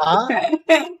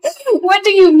 What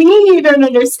do you mean you don't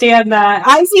understand that?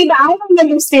 I don't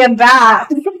understand that.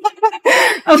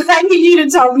 I need you to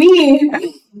tell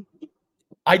me.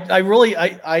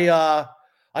 I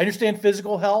understand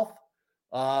physical health.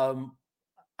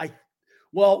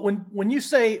 Well, when you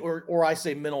say or I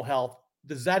say mental health,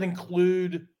 does that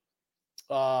include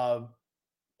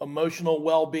emotional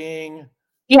well-being?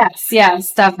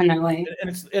 Yes, definitely.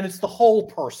 And it's the whole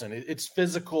person. It's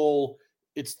physical,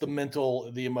 it's the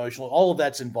mental, the emotional, all of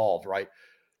that's involved, right?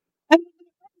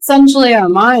 Essentially our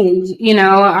mind,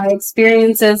 our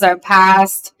experiences, our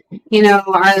past,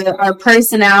 our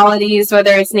personalities,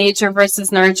 whether it's nature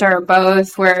versus nurture or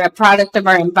both. We're a product of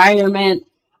our environment.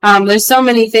 There's so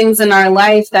many things in our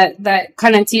life that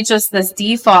kind of teach us this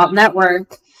default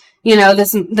network,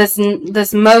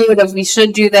 this mode of we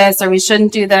should do this or we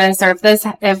shouldn't do this, or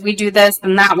if we do this,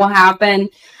 then that will happen.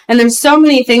 And there's so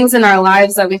many things in our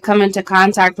lives that we come into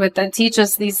contact with that teach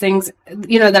us these things,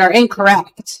 that are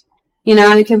incorrect,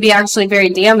 and it can be actually very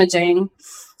damaging.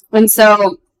 And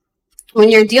so when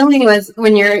you're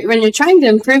trying to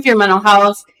improve your mental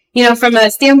health, from a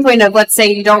standpoint of, let's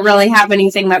say you don't really have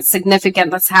anything that's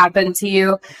significant that's happened to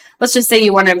you. Let's just say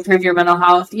you want to improve your mental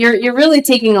health. You're really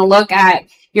taking a look at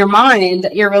your mind,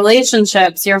 your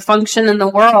relationships, your function in the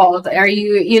world.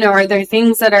 Are there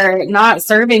things that are not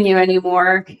serving you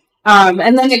anymore?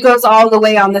 And then it goes all the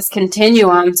way on this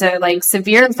continuum to like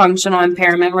severe functional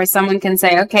impairment, where someone can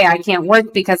say, okay, I can't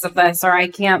work because of this, or I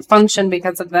can't function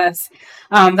because of this.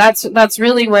 That's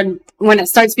really when it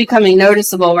starts becoming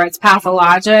noticeable, where it's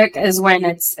pathologic, is when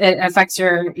it affects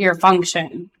your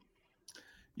function.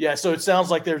 Yeah, so it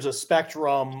sounds like there's a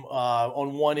spectrum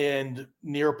on one end,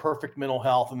 near perfect mental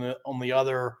health, and on the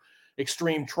other,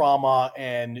 extreme trauma,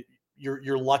 and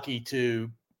you're lucky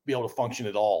to be able to function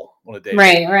at all on a day.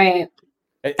 Right.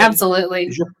 And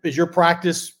absolutely. Is your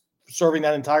practice serving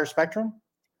that entire spectrum?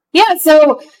 Yeah.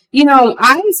 So,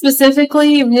 I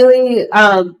specifically really,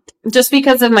 just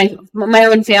because of my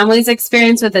own family's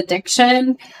experience with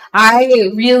addiction,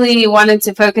 I really wanted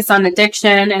to focus on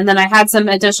addiction. And then I had some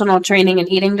additional training in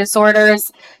eating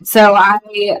disorders. So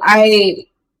I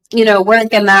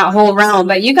work in that whole realm.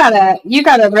 But you gotta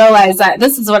realize that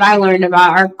this is what I learned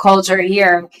about our culture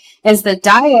here, is the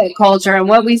diet culture and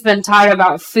what we've been taught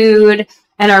about food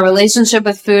and our relationship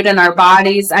with food and our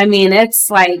bodies. I mean, it's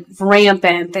like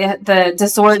rampant, the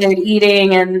disordered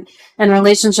eating and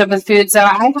relationship with food. So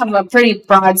I have a pretty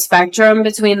broad spectrum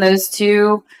between those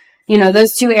two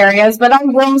areas. But I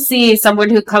will see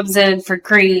someone who comes in for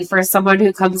grief, or someone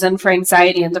who comes in for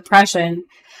anxiety and depression.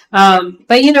 But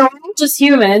we're just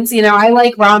humans. I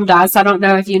like Ram Dass. I don't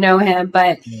know if you know him,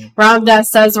 but Ram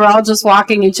Dass says we're all just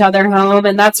walking each other home.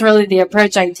 And that's really the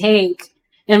approach I take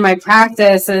in my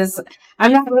practice. Is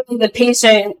I'm not really the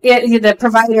patient, the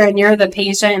provider, and you're the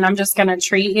patient, and I'm just going to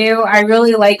treat you. I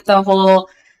really like the whole,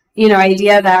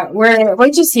 idea that we're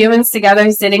just humans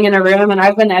together sitting in a room, and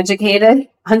I've been educated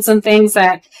on some things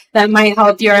that might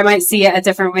help you, or I might see it a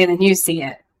different way than you see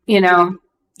it.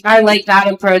 I like that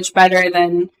approach better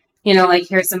than, like,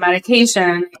 here's some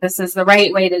medication. This is the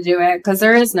right way to do it, because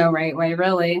there is no right way,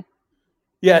 really.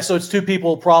 Yeah, so it's two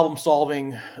people problem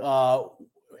solving,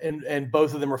 and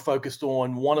both of them are focused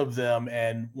on one of them,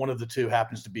 and one of the two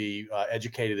happens to be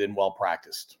educated and well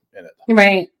practiced in it.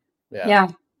 Right. Yeah.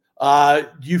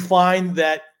 Do you find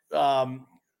that, and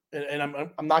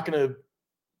I'm not going to,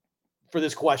 for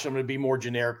this question, I'm going to be more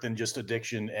generic than just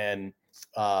addiction and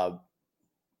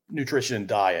nutrition and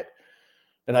diet,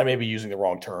 and I may be using the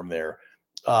wrong term there.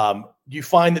 Do you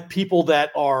find that people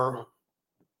that are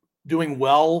doing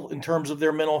well in terms of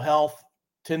their mental health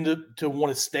tend to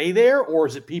want to stay there, or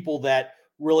is it people that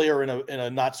really are in a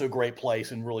not so great place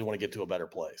and really want to get to a better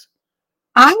place?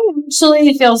 I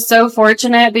actually feel so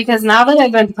fortunate, because now that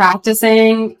I've been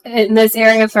practicing in this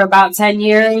area for about 10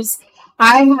 years,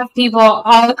 I have people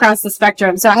all across the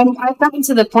spectrum. So I've gotten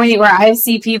to the point where I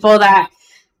see people that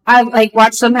I like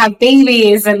watch them have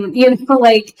babies, and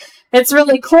like, it's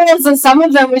really cool. So some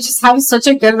of them we just have such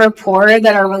a good rapport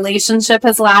that our relationship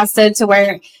has lasted to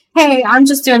where, hey, I'm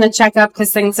just doing a checkup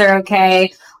because things are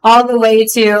okay, all the way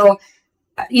to,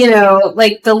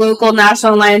 like the local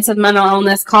National Alliance of Mental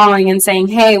Illness calling and saying,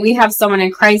 hey, we have someone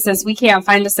in crisis. We can't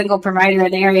find a single provider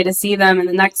in the area to see them in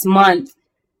the next month.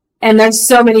 And there's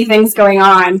so many things going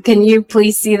on. Can you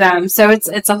please see them? So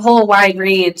it's a whole wide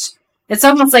range. It's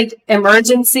almost like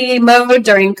emergency mode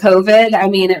during COVID. I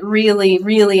mean, it really,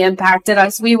 really impacted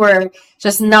us. We were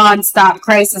just nonstop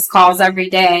crisis calls every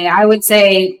day. I would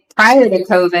say prior to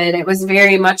COVID, it was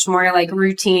very much more like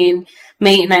routine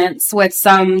maintenance with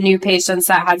some new patients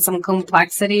that had some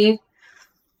complexity.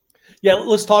 Yeah,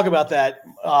 let's talk about that.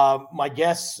 My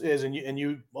guess is, and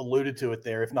you alluded to it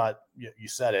there, if not, you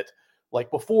said it, like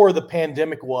before the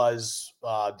pandemic was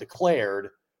declared,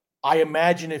 I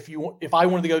imagine if I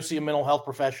wanted to go see a mental health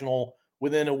professional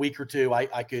within a week or two,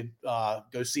 I could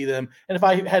go see them. And if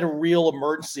I had a real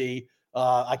emergency,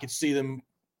 I could see them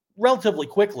relatively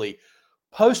quickly.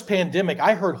 Post-pandemic,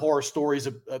 I heard horror stories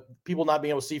of people not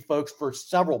being able to see folks for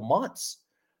several months.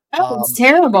 Oh, it's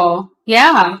terrible.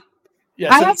 Yeah.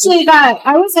 Yeah,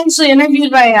 I was actually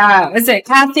interviewed by, was it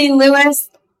Kathy Lewis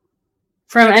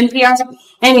from NPR?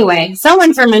 Anyway,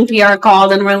 someone from NPR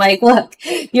called and we're like, look,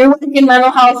 you're working in mental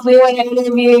health. We want to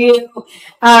interview you.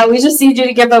 We just need you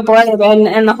to give a blurb.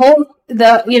 And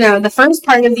the first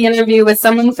part of the interview was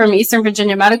someone from Eastern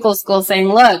Virginia Medical School saying,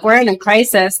 look, we're in a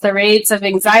crisis. The rates of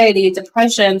anxiety,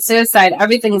 depression, suicide,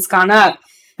 everything's gone up.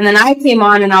 And then I came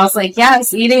on and I was like,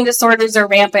 yes, eating disorders are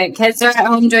rampant. Kids are at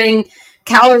home doing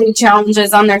calorie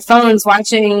challenges on their phones,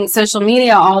 watching social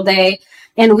media all day,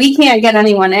 and we can't get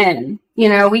anyone in.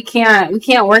 We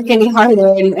can't work any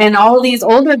harder. And all of these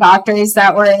older doctors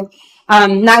that were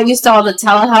not used to all the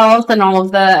telehealth and all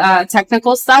of the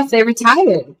technical stuff, they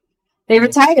retired. They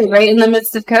retired right in the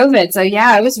midst of COVID. So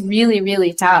yeah, it was really,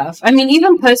 really tough. I mean,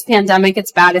 even post-pandemic,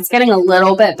 it's bad. It's getting a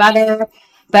little bit better,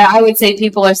 but I would say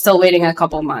people are still waiting a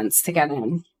couple months to get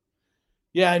in.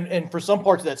 Yeah, and for some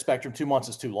parts of that spectrum, 2 months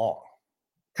is too long.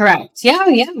 Correct. Yeah.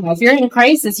 If you're in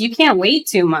crisis, you can't wait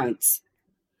 2 months,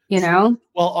 Well,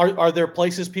 are there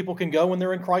places people can go when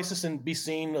they're in crisis and be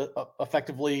seen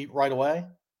effectively right away?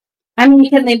 I mean,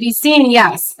 can they be seen?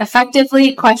 Yes.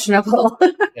 Effectively, questionable.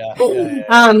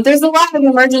 Yeah. There's a lot of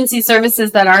emergency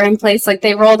services that are in place. Like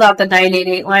they rolled out the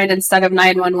 988 line instead of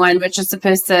 911, which is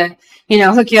supposed to,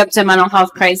 hook you up to a mental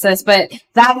health crisis. But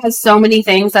that has so many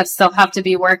things that still have to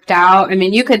be worked out. I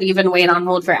mean, you could even wait on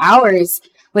hold for hours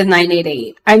with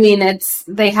 988. I mean,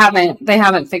 they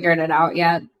haven't figured it out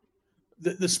yet.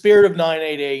 The spirit of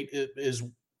 988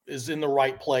 is in the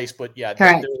right place, but yeah,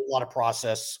 there's a lot of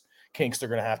process kinks they're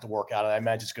going to have to work out. I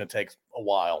imagine it's going to take a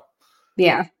while.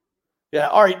 Yeah. Yeah.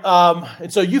 All right.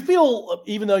 And so you feel,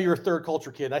 even though you're a third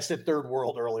culture kid, I said third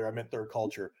world earlier, I meant third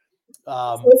culture.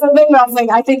 Something I was like,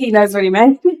 I think he knows what he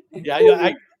meant.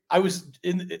 Yeah. I was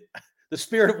in the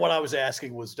spirit of what I was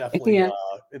asking was definitely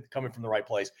coming from the right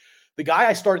place. The guy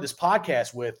I started this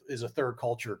podcast with is a third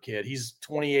culture kid. He's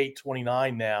 28,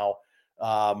 29 now.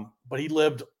 But he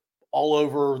lived all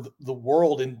over the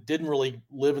world and didn't really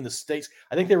live in the States.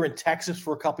 I think they were in Texas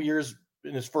for a couple years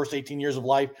in his first 18 years of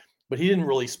life, but he didn't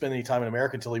really spend any time in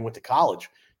America until he went to college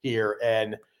here.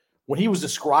 And when he was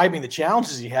describing the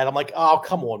challenges he had, I'm like, oh,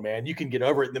 come on, man, you can get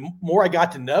over it. And the more I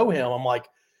got to know him, I'm like,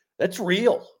 that's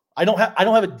real. I don't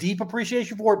have a deep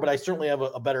appreciation for it, but I certainly have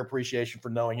a better appreciation for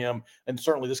knowing him. And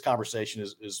certainly this conversation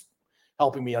is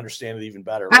helping me understand it even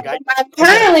better. Like I'm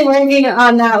currently working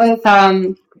on that with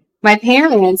my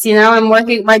parents.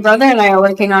 My brother and I are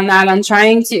working on that. I'm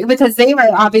trying to, because they were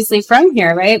obviously from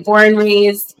here, right? Born,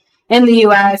 raised in the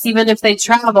U.S. Even if they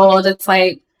traveled, it's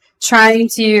like trying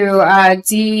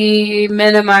to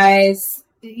minimize,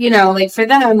 like for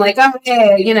them, like,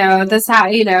 okay,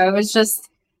 it was just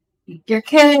your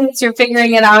kids, you're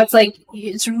figuring it out. It's like,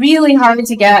 it's really hard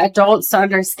to get adults to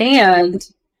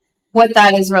understand what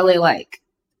that is really like.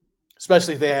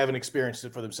 Especially if they haven't experienced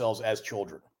it for themselves as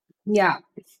children. Yeah.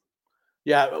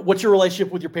 Yeah. What's your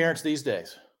relationship with your parents these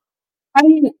days? I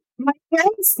mean, my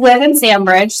parents live in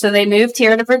Sandbridge, so they moved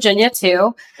here to Virginia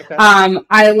too. Okay.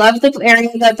 I love the area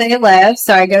that they live,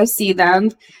 so I go see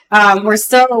them. We're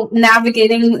still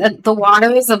navigating the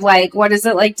waters of like, what is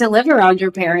it like to live around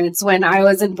your parents when I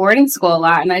was in boarding school a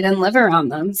lot and I didn't live around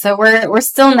them. So we're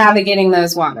still navigating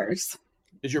those waters.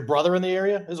 Is your brother in the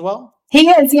area as well? He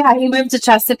is, yeah. He moved to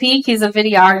Chesapeake. He's a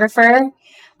videographer.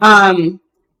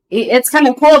 It's kind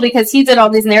of cool because he did all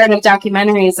these narrative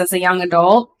documentaries as a young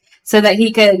adult so that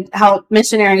he could help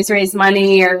missionaries raise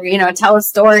money or, tell a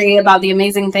story about the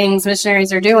amazing things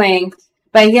missionaries are doing.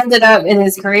 But he ended up in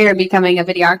his career becoming a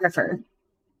videographer.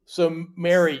 So,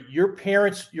 Mary, your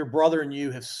parents, your brother, and you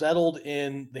have settled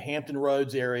in the Hampton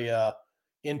Roads area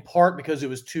in part because it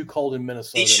was too cold in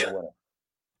Minnesota in the winter.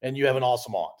 And you have an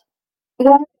awesome aunt.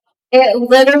 Well, it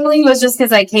literally was just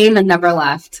because I came and never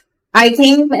left. I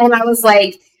came and I was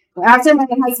like, after my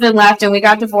husband left and we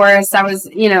got divorced, I was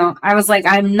like,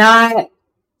 I'm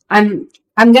going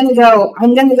to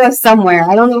go somewhere.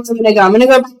 I don't know where I'm going to go. I'm going to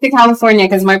go back to California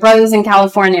because my brother's in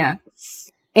California.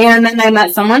 And then I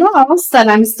met someone else that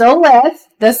I'm still with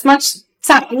this much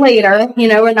time later.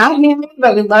 We're not married,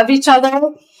 but we love each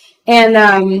other.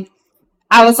 And,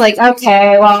 I was like,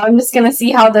 okay, well, I'm just going to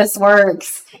see how this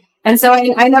works. And so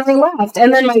I never left.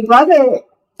 And then my brother,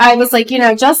 I was like,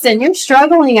 Justin, you're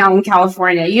struggling out in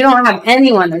California. You don't have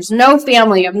anyone. There's no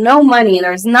family. You have no money.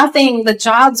 There's nothing. The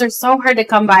jobs are so hard to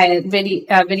come by at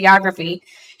videography. You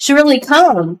should really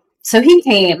come. So he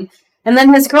came. And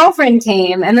then his girlfriend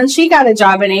came, and then she got a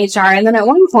job in HR. And then at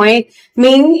one point,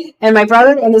 me and my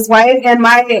brother and his wife and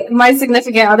my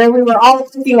significant other, we were all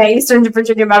working at Eastern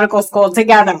Virginia Medical School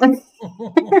together.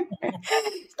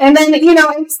 And then,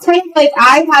 it's kind of like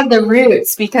I had the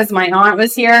roots because my aunt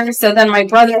was here. So then my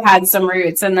brother had some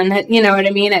roots. And then, you know what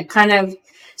I mean? It kind of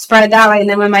spread that way. And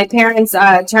then when my parents'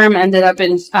 term ended up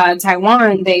in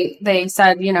Taiwan, they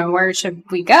said, where should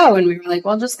we go? And we were like,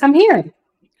 well, just come here.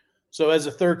 So as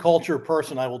a third culture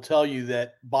person, I will tell you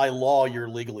that by law, you're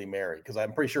legally married, because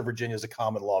I'm pretty sure Virginia is a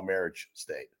common law marriage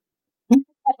state.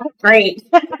 Great.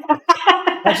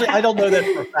 Actually, I don't know that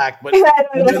for a fact, but I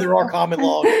know there are common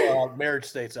law marriage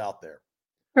states out there.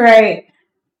 Right.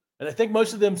 And I think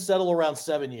most of them settle around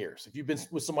 7 years. If you've been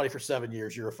with somebody for 7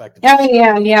 years, you're effective. Oh,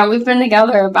 yeah. We've been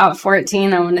together about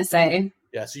 14, I want to say.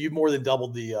 Yeah, so you've more than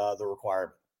doubled the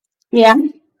requirement. Yeah.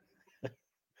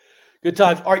 Good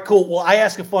times. All right, cool. Well, I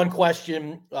asked a fun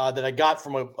question that I got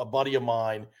from a buddy of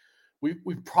mine.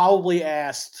 We've probably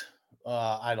asked,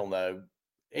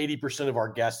 80% of our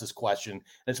guests this question. And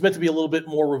it's meant to be a little bit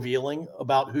more revealing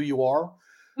about who you are.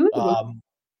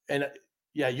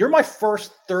 You're my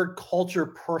first third culture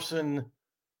person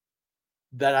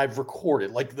that I've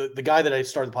recorded. Like the guy that I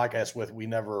started the podcast with, we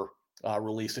never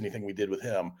released anything we did with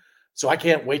him. So I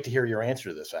can't wait to hear your answer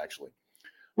to this, actually.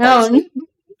 No,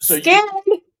 scared.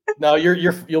 No,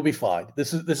 you'll be fine.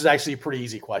 This is actually a pretty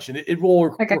easy question. It will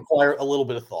require a little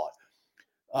bit of thought.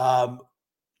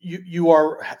 You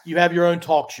have your own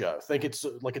talk show. Think it's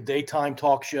like a daytime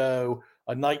talk show,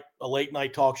 a late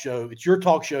night talk show. It's your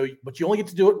talk show, but you only get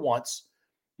to do it once.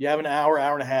 You have an hour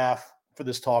and a half for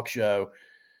this talk show.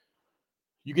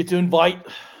 You get to invite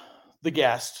the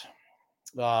guest.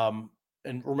 And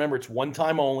remember, it's one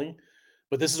time only,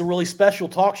 but this is a really special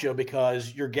talk show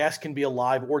because your guest can be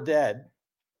alive or dead.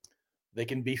 They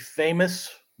can be famous,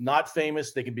 not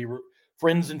famous. They can be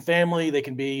friends and family. They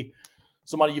can be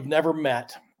somebody you've never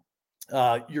met.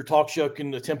 Your talk show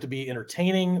can attempt to be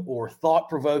entertaining or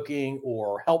thought-provoking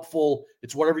or helpful.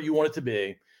 It's whatever you want it to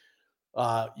be.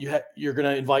 You're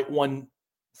going to invite one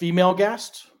female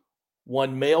guest,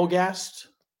 one male guest,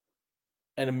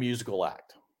 and a musical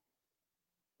act.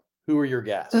 Who are your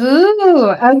guests?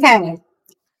 Ooh, okay.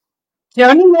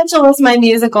 Joni Mitchell is my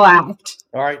musical act.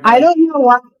 All right. I don't know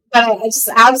why, but I just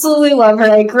absolutely love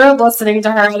her. I grew up listening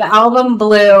to her. The album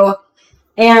Blue,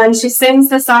 and she sings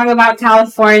the song about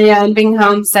California and being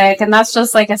homesick, and that's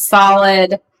just like a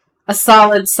solid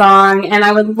song. And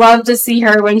I would love to see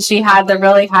her when she had the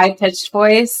really high-pitched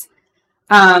voice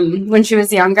when she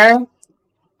was younger.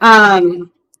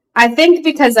 I think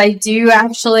because I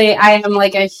am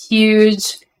like a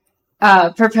huge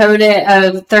proponent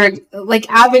of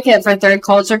advocate for third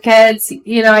culture kids.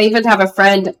 I even have a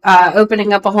friend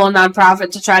opening up a whole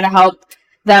nonprofit to try to help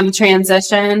them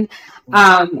transition.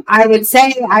 I would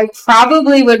say I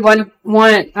probably would want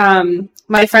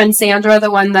my friend Sandra,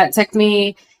 the one that took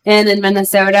me in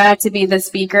Minnesota, to be the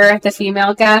speaker, the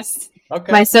female guest.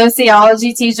 Okay. My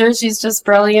sociology teacher, she's just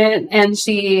brilliant, and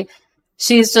she's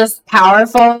just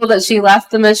powerful that she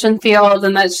left the mission field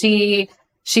and that she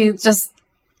just,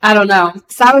 I don't know.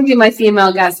 So that would be my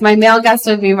female guest. My male guest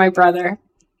would be my brother.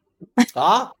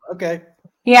 Okay.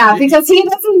 Yeah, because he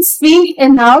doesn't speak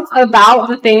enough about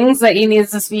the things that he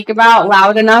needs to speak about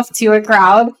loud enough to a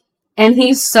crowd. And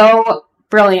he's so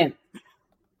brilliant.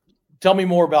 Tell me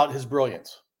more about his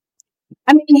brilliance.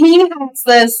 I mean, he has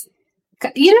this,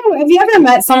 have you ever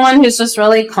met someone who's just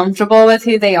really comfortable with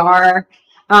who they are?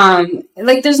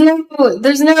 There's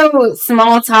no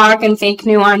small talk and fake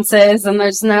nuances, and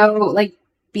there's no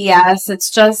BS. It's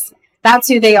just, that's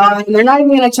who they are, and they're not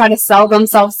even going to try to sell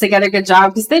themselves to get a good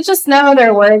job because they just know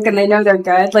their work and they know they're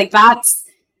good.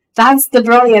 That's the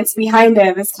brilliance behind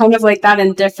him. It's kind of like that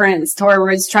indifference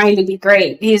towards trying to be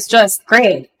great. He's just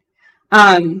great.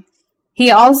 He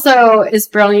also is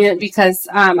brilliant because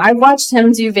I watched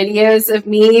him do videos of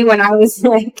me when I was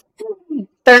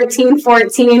 13,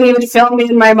 14. He would film me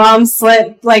in my mom's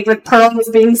slip, with pearls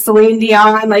being Celine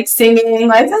Dion,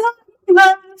 singing,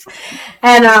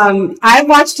 and I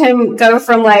watched him go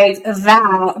from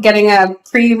that, getting a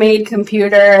pre-made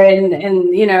computer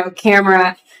and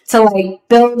camera, to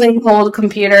building whole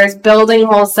computers, building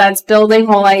whole sets, building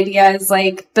whole ideas,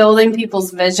 building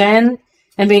people's vision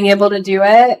and being able to do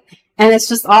it. And it's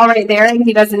just all right there, and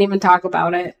he doesn't even talk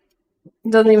about it. He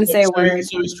doesn't even say a word.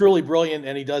 So he's truly brilliant,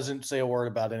 and he doesn't say a word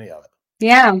about any of it.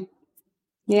 Yeah.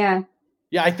 Yeah.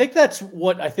 Yeah, I think that's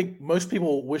what I think most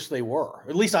people wish they were.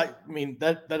 At least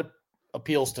that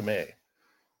appeals to me.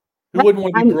 Who wouldn't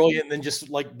want to be brilliant and then just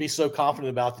be so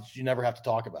confident about that you never have to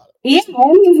talk about it? Yeah,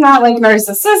 and he's not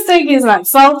narcissistic. He's not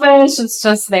selfish. It's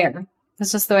just there.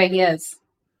 That's just the way he is.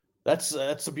 That's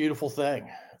a beautiful thing.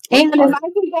 And if I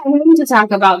could get him to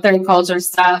talk about third culture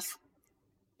stuff,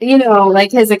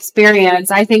 like his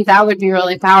experience, I think that would be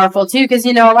really powerful too. Because,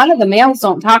 a lot of the males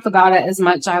don't talk about it as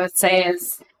much, I would say,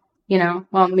 as,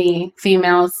 me,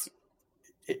 females.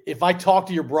 If I talk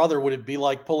to your brother, would it be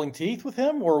like pulling teeth with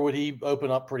him, or would he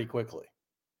open up pretty quickly?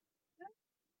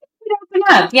 He'd open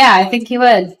up. Yeah, I think he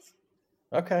would.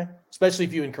 Okay. Especially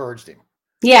if you encouraged him.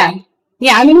 Yeah.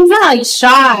 Yeah. I mean, he's not like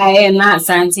shy in that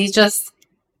sense. He just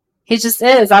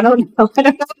is. I don't know. I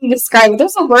don't know how to describe it.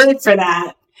 There's a word for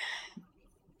that.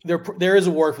 There is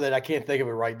a word for that. I can't think of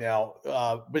it right now.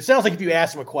 But it sounds like if you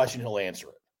ask him a question, he'll answer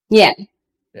it. Yeah.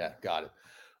 Yeah. Got it.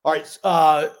 All right.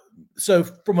 So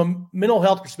from a mental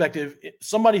health perspective,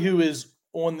 somebody who is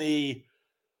on the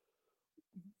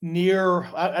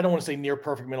I don't want to say near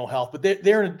perfect mental health, but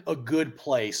they're in a good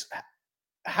place.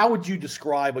 How would you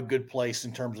describe a good place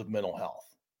in terms of mental health?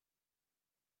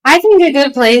 I think a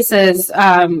good place is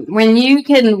when you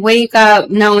can wake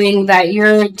up knowing that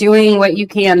you're doing what you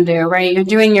can do, right? You're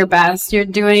doing your best. You're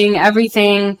doing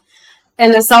everything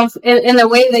in the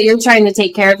way that you're trying to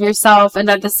take care of yourself. And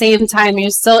at the same time,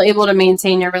 you're still able to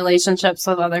maintain your relationships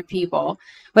with other people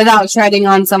without treading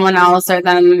on someone else or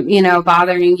them,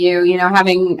 bothering you,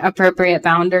 having appropriate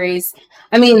boundaries.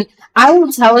 I mean, I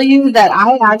will tell you that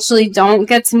I actually don't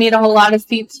get to meet a whole lot of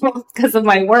people because of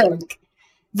my work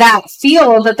that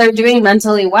feel that they're doing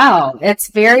mentally well. It's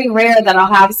very rare that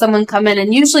I'll have someone come in,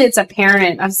 and usually it's a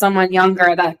parent of someone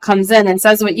younger that comes in and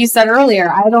says what you said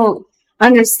earlier. I don't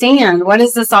understand. What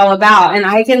is this all about? And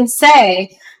I can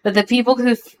say that the people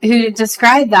who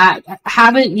describe that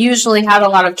haven't usually had a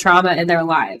lot of trauma in their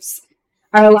lives,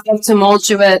 are a lot of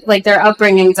tumultuous, like their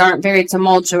upbringings aren't very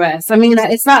tumultuous. I mean,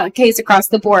 it's not the case across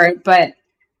the board, but,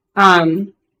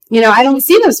 I don't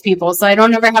see those people, so I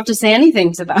don't ever have to say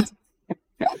anything to them.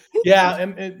 Yeah.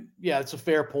 And it's a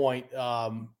fair point.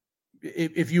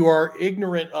 If you are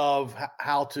ignorant of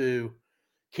how to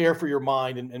care for your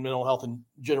mind and mental health in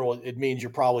general, it means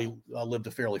you're probably lived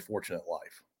a fairly fortunate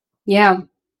life. Yeah.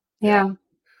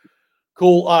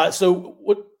 Cool. So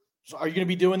are you going to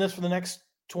be doing this for the next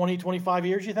 20, 25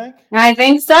 years, you think? I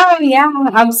think so. Yeah,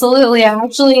 absolutely. I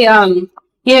actually,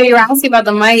 you were asking about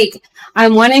the mic.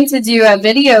 I'm wanting to do a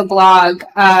video blog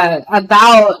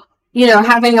about,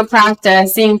 having a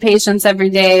practice, seeing patients every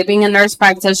day, being a nurse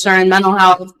practitioner in mental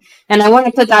health. And I want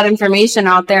to put that information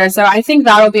out there. So I think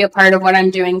that'll be a part of what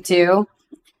I'm doing too.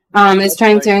 Is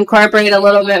trying to incorporate a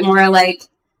little bit more like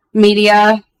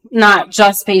media, not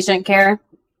just patient care.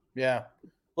 Yeah.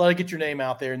 Let it get your name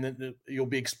out there, and then you'll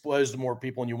be exposed to more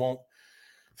people, and you won't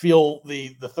feel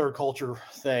the third culture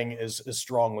thing as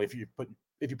strongly if you put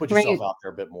yourself out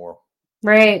there a bit more.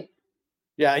 Right.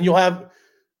 Yeah. And you'll have,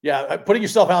 putting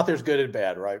yourself out there is good and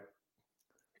bad, right?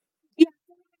 Yeah.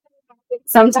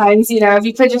 Sometimes, if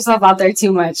you put yourself out there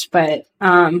too much, but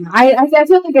I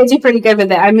feel like I do pretty good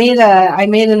with it. I made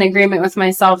an agreement with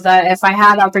myself that if I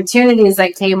had opportunities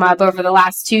that came up over the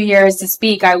last 2 years to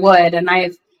speak, I would. And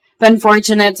I've been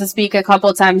fortunate to speak a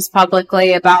couple times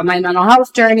publicly about my mental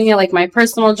health journey, like my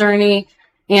personal journey,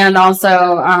 and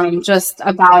also just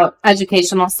about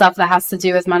educational stuff that has to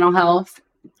do with mental health.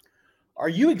 Are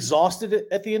you exhausted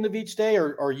at the end of each day,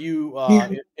 or are you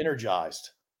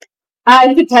energized?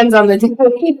 It depends on the day.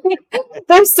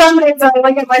 There's some days I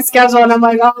look at my schedule and I'm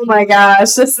like, oh my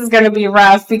gosh, this is going to be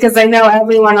rough, because I know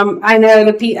everyone.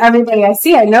 Everybody I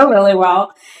see, I know really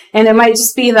well. And it might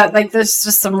just be that like there's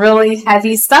just some really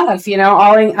heavy stuff,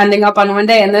 all ending up on one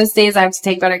day. And those days I have to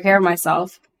take better care of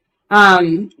myself.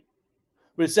 But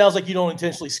it sounds like you don't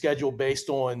intentionally schedule based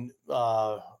on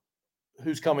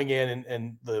who's coming in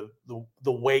and the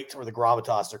weight or the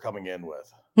gravitas they're coming in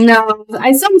with. No,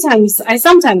 I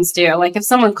sometimes do. Like if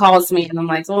someone calls me and I'm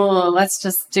like, oh, let's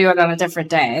just do it on a different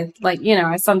day. Like,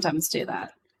 I sometimes do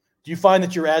that. Do you find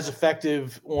that you're as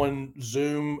effective on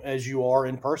Zoom as you are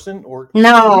in person, or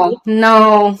no?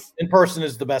 In person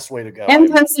is the best way to go. In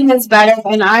person is better.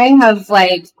 And I'm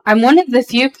one of the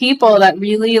few people that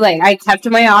really I kept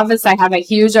my office. I have a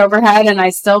huge overhead and I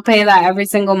still pay that every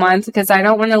single month because I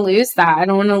don't want to lose that. I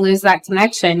don't want to lose that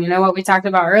connection. What we talked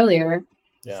about earlier.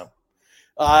 Yeah.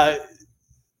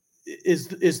 Is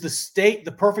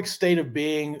the perfect state of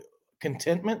being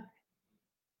contentment?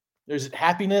 Is it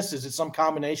happiness? Is it some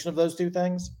combination of those two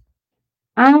things?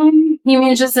 You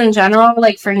mean just in general,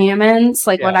 like for humans,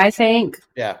 what I think?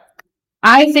 Yeah.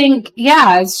 I think,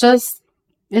 it's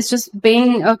just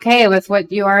being okay with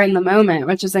what you are in the moment,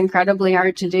 which is incredibly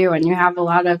hard to do. And you have a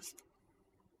lot of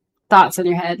thoughts in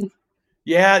your head.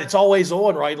 Yeah, it's always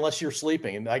on, right? Unless you're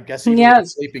sleeping. And I guess even when you're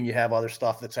sleeping, you have other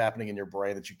stuff that's happening in your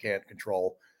brain that you can't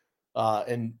control.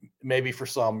 and maybe for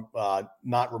some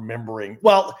not remembering.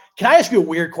 Well, can I ask you a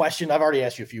weird question? I've already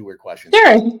asked you a few weird questions.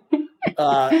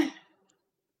 Sure.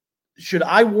 Should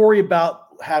I worry about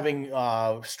having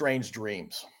strange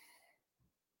dreams?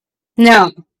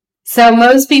 No. So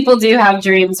most people do have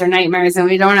dreams or nightmares, and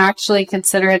we don't actually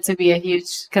consider it to be a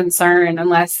huge concern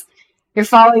unless you're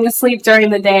falling asleep during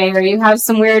the day or you have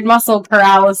some weird muscle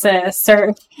paralysis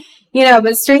or,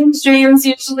 but strange dreams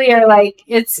usually are like,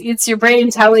 it's your brain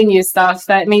telling you stuff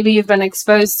that maybe you've been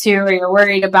exposed to or you're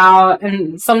worried about.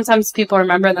 And sometimes people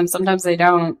remember them, sometimes they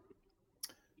don't.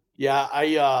 Yeah,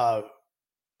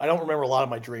 I don't remember a lot of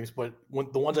my dreams, but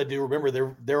the ones I do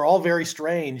remember, they're all very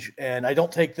strange, and I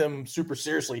don't take them super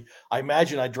seriously. I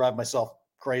imagine I'd drive myself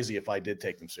crazy if I did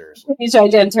take them seriously. You tried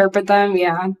to interpret them,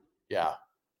 yeah. Yeah.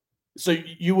 So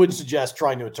you wouldn't suggest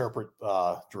trying to interpret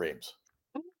dreams?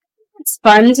 It's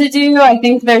fun to do. I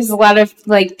think there's a lot of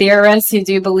like theorists who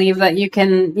do believe that you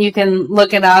can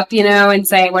look it up, and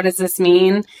say, what does this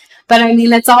mean? But I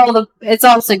mean, it's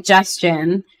all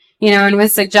suggestion. And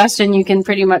with suggestion, you can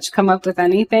pretty much come up with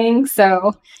anything.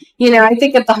 So, I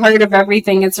think at the heart of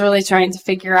everything, it's really trying to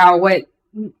figure out what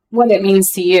it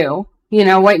means to you,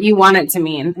 what you want it to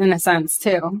mean in a sense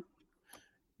too.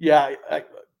 Yeah.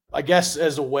 I guess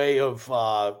as a way of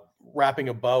wrapping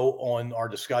a bow on our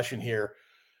discussion here,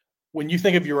 when you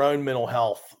think of your own mental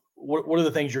health, what are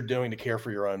the things you're doing to care for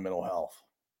your own mental health?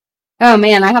 Oh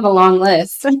man, I have a long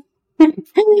list.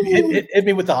 Hit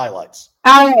me with the highlights.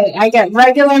 All right, I get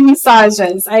regular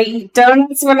massages. I eat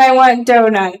donuts when I want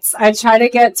donuts. I try to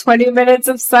get 20 minutes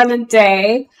of sun a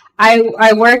day.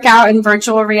 I work out in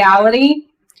virtual reality,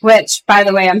 which, by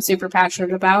the way, I'm super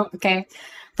passionate about. Okay,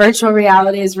 virtual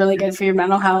reality is really good for your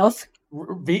mental health.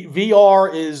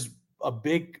 VR is a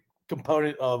big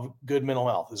component of good mental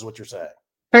health, is what you're saying.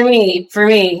 For me,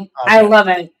 okay. I love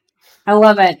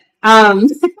it.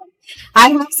 I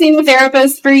have seen a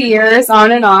therapist for years,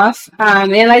 on and off,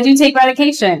 and I do take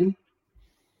medication.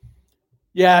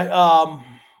 Yeah,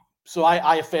 so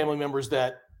I have family members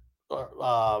that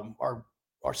are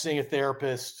seeing a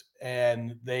therapist,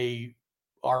 and they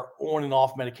are on and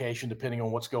off medication depending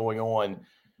on what's going on.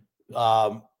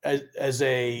 As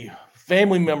a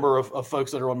family member of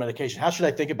folks that are on medication, how should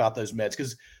I think about those meds?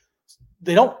 Because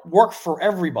they don't work for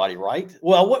everybody, right?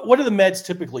 Well, what do the meds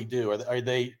typically do? Are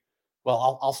they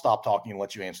Well, I'll stop talking and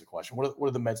let you answer the question. What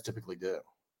do the meds typically do?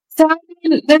 So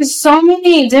there's so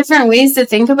many different ways to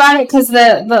think about it, because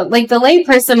the lay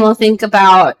person will think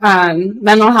about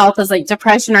mental health as like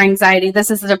depression or anxiety.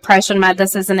 This is a depression med.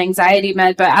 This is an anxiety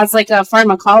med. But as like a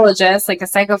pharmacologist, like a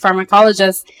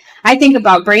psychopharmacologist, I think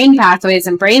about brain pathways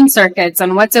and brain circuits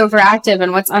and what's overactive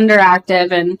and what's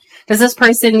underactive. And does this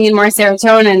person need more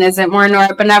serotonin? Is it more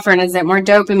norepinephrine? Is it more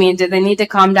dopamine? Do they need to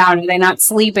calm down? Are they not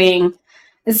sleeping?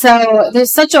 So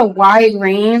there's such a wide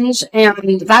range,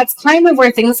 and that's kind of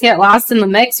where things get lost in the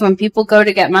mix when people go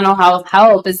to get mental health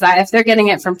help, is that if they're getting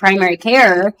it from primary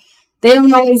care, they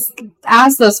don't always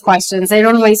ask those questions. They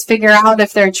don't always figure out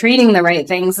if they're treating the right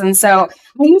things. And so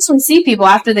I usually see people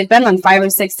after they've been on 5 or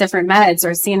 6 different meds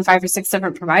or seen 5 or 6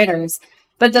 different providers.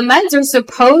 But the meds are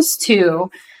supposed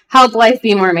to help life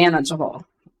be more manageable.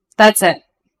 That's it.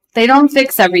 They don't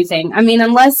fix everything.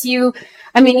 Even with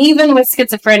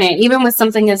schizophrenia, even with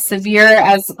something as severe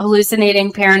as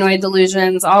hallucinating, paranoid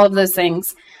delusions, all of those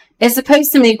things, it's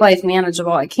supposed to make life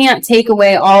manageable. It can't take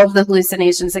away all of the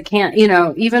hallucinations. It can't,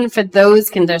 even for those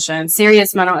conditions,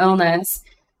 serious mental illness,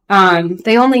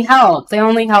 they only help. They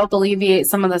only help alleviate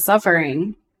some of the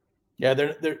suffering. Yeah,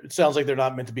 it sounds like they're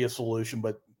not meant to be a solution,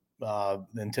 but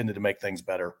intended to make things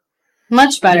better.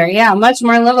 Much better, yeah, much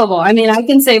more livable. I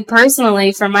can say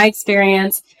personally, from my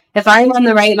experience, if I'm on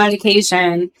the right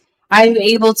medication,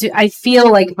 I feel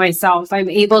like myself. I'm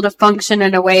able to function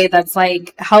in a way that's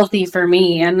like healthy for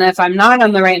me. And if I'm not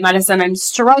on the right medicine, I'm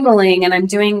struggling and I'm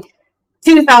doing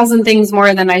 2,000 things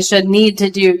more than I should need to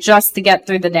do just to get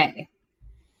through the day.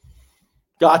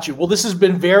 Got you. Well, this has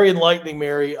been very enlightening,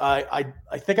 Mary. I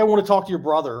think I want to talk to your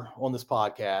brother on this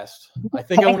podcast. I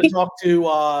think I want to talk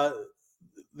to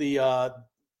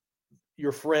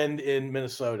your friend in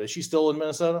Minnesota. Is she still in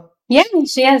Minnesota? Yeah,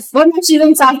 she is. Well, no, she's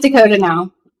in South Dakota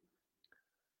now.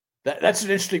 That's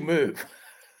an interesting move.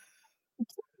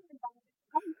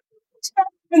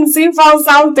 In Sioux Falls,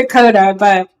 South Dakota,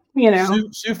 but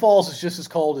Sioux Falls is just as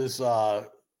cold as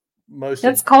most.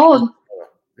 It's cold.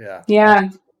 Yeah.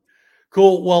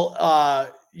 Cool.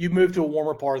 Well, you moved to a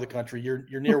warmer part of the country.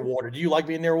 You're near water. Do you like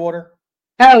being near water?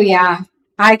 Oh yeah,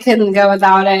 I couldn't go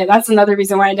without it. That's another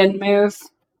reason why I didn't move.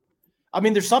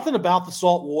 There's something about the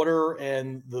salt water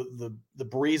and the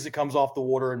breeze that comes off the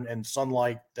water and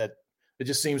sunlight that it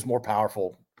just seems more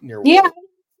powerful near water. Yeah,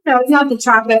 No, it's not the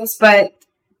tropics, but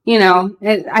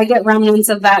I get remnants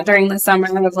of that during the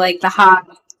summer of like the hot,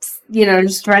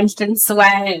 just drenched in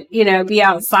sweat, be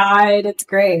outside. It's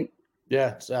great.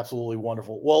 Yeah, it's absolutely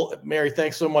wonderful. Well, Mary,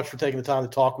 thanks so much for taking the time to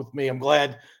talk with me. I'm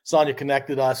glad Sonia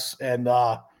connected us, and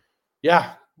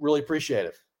really appreciate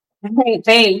it. Great,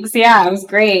 thanks. Yeah, it was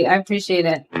great. I appreciate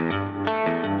it.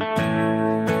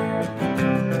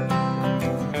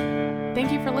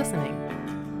 Thank you for listening.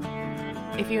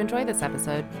 If you enjoyed this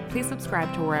episode, please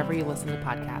subscribe to wherever you listen to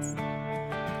podcasts.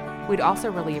 We'd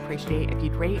also really appreciate if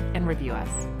you'd rate and review us.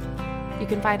 You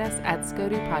can find us at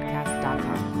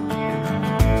scodupodcast.com.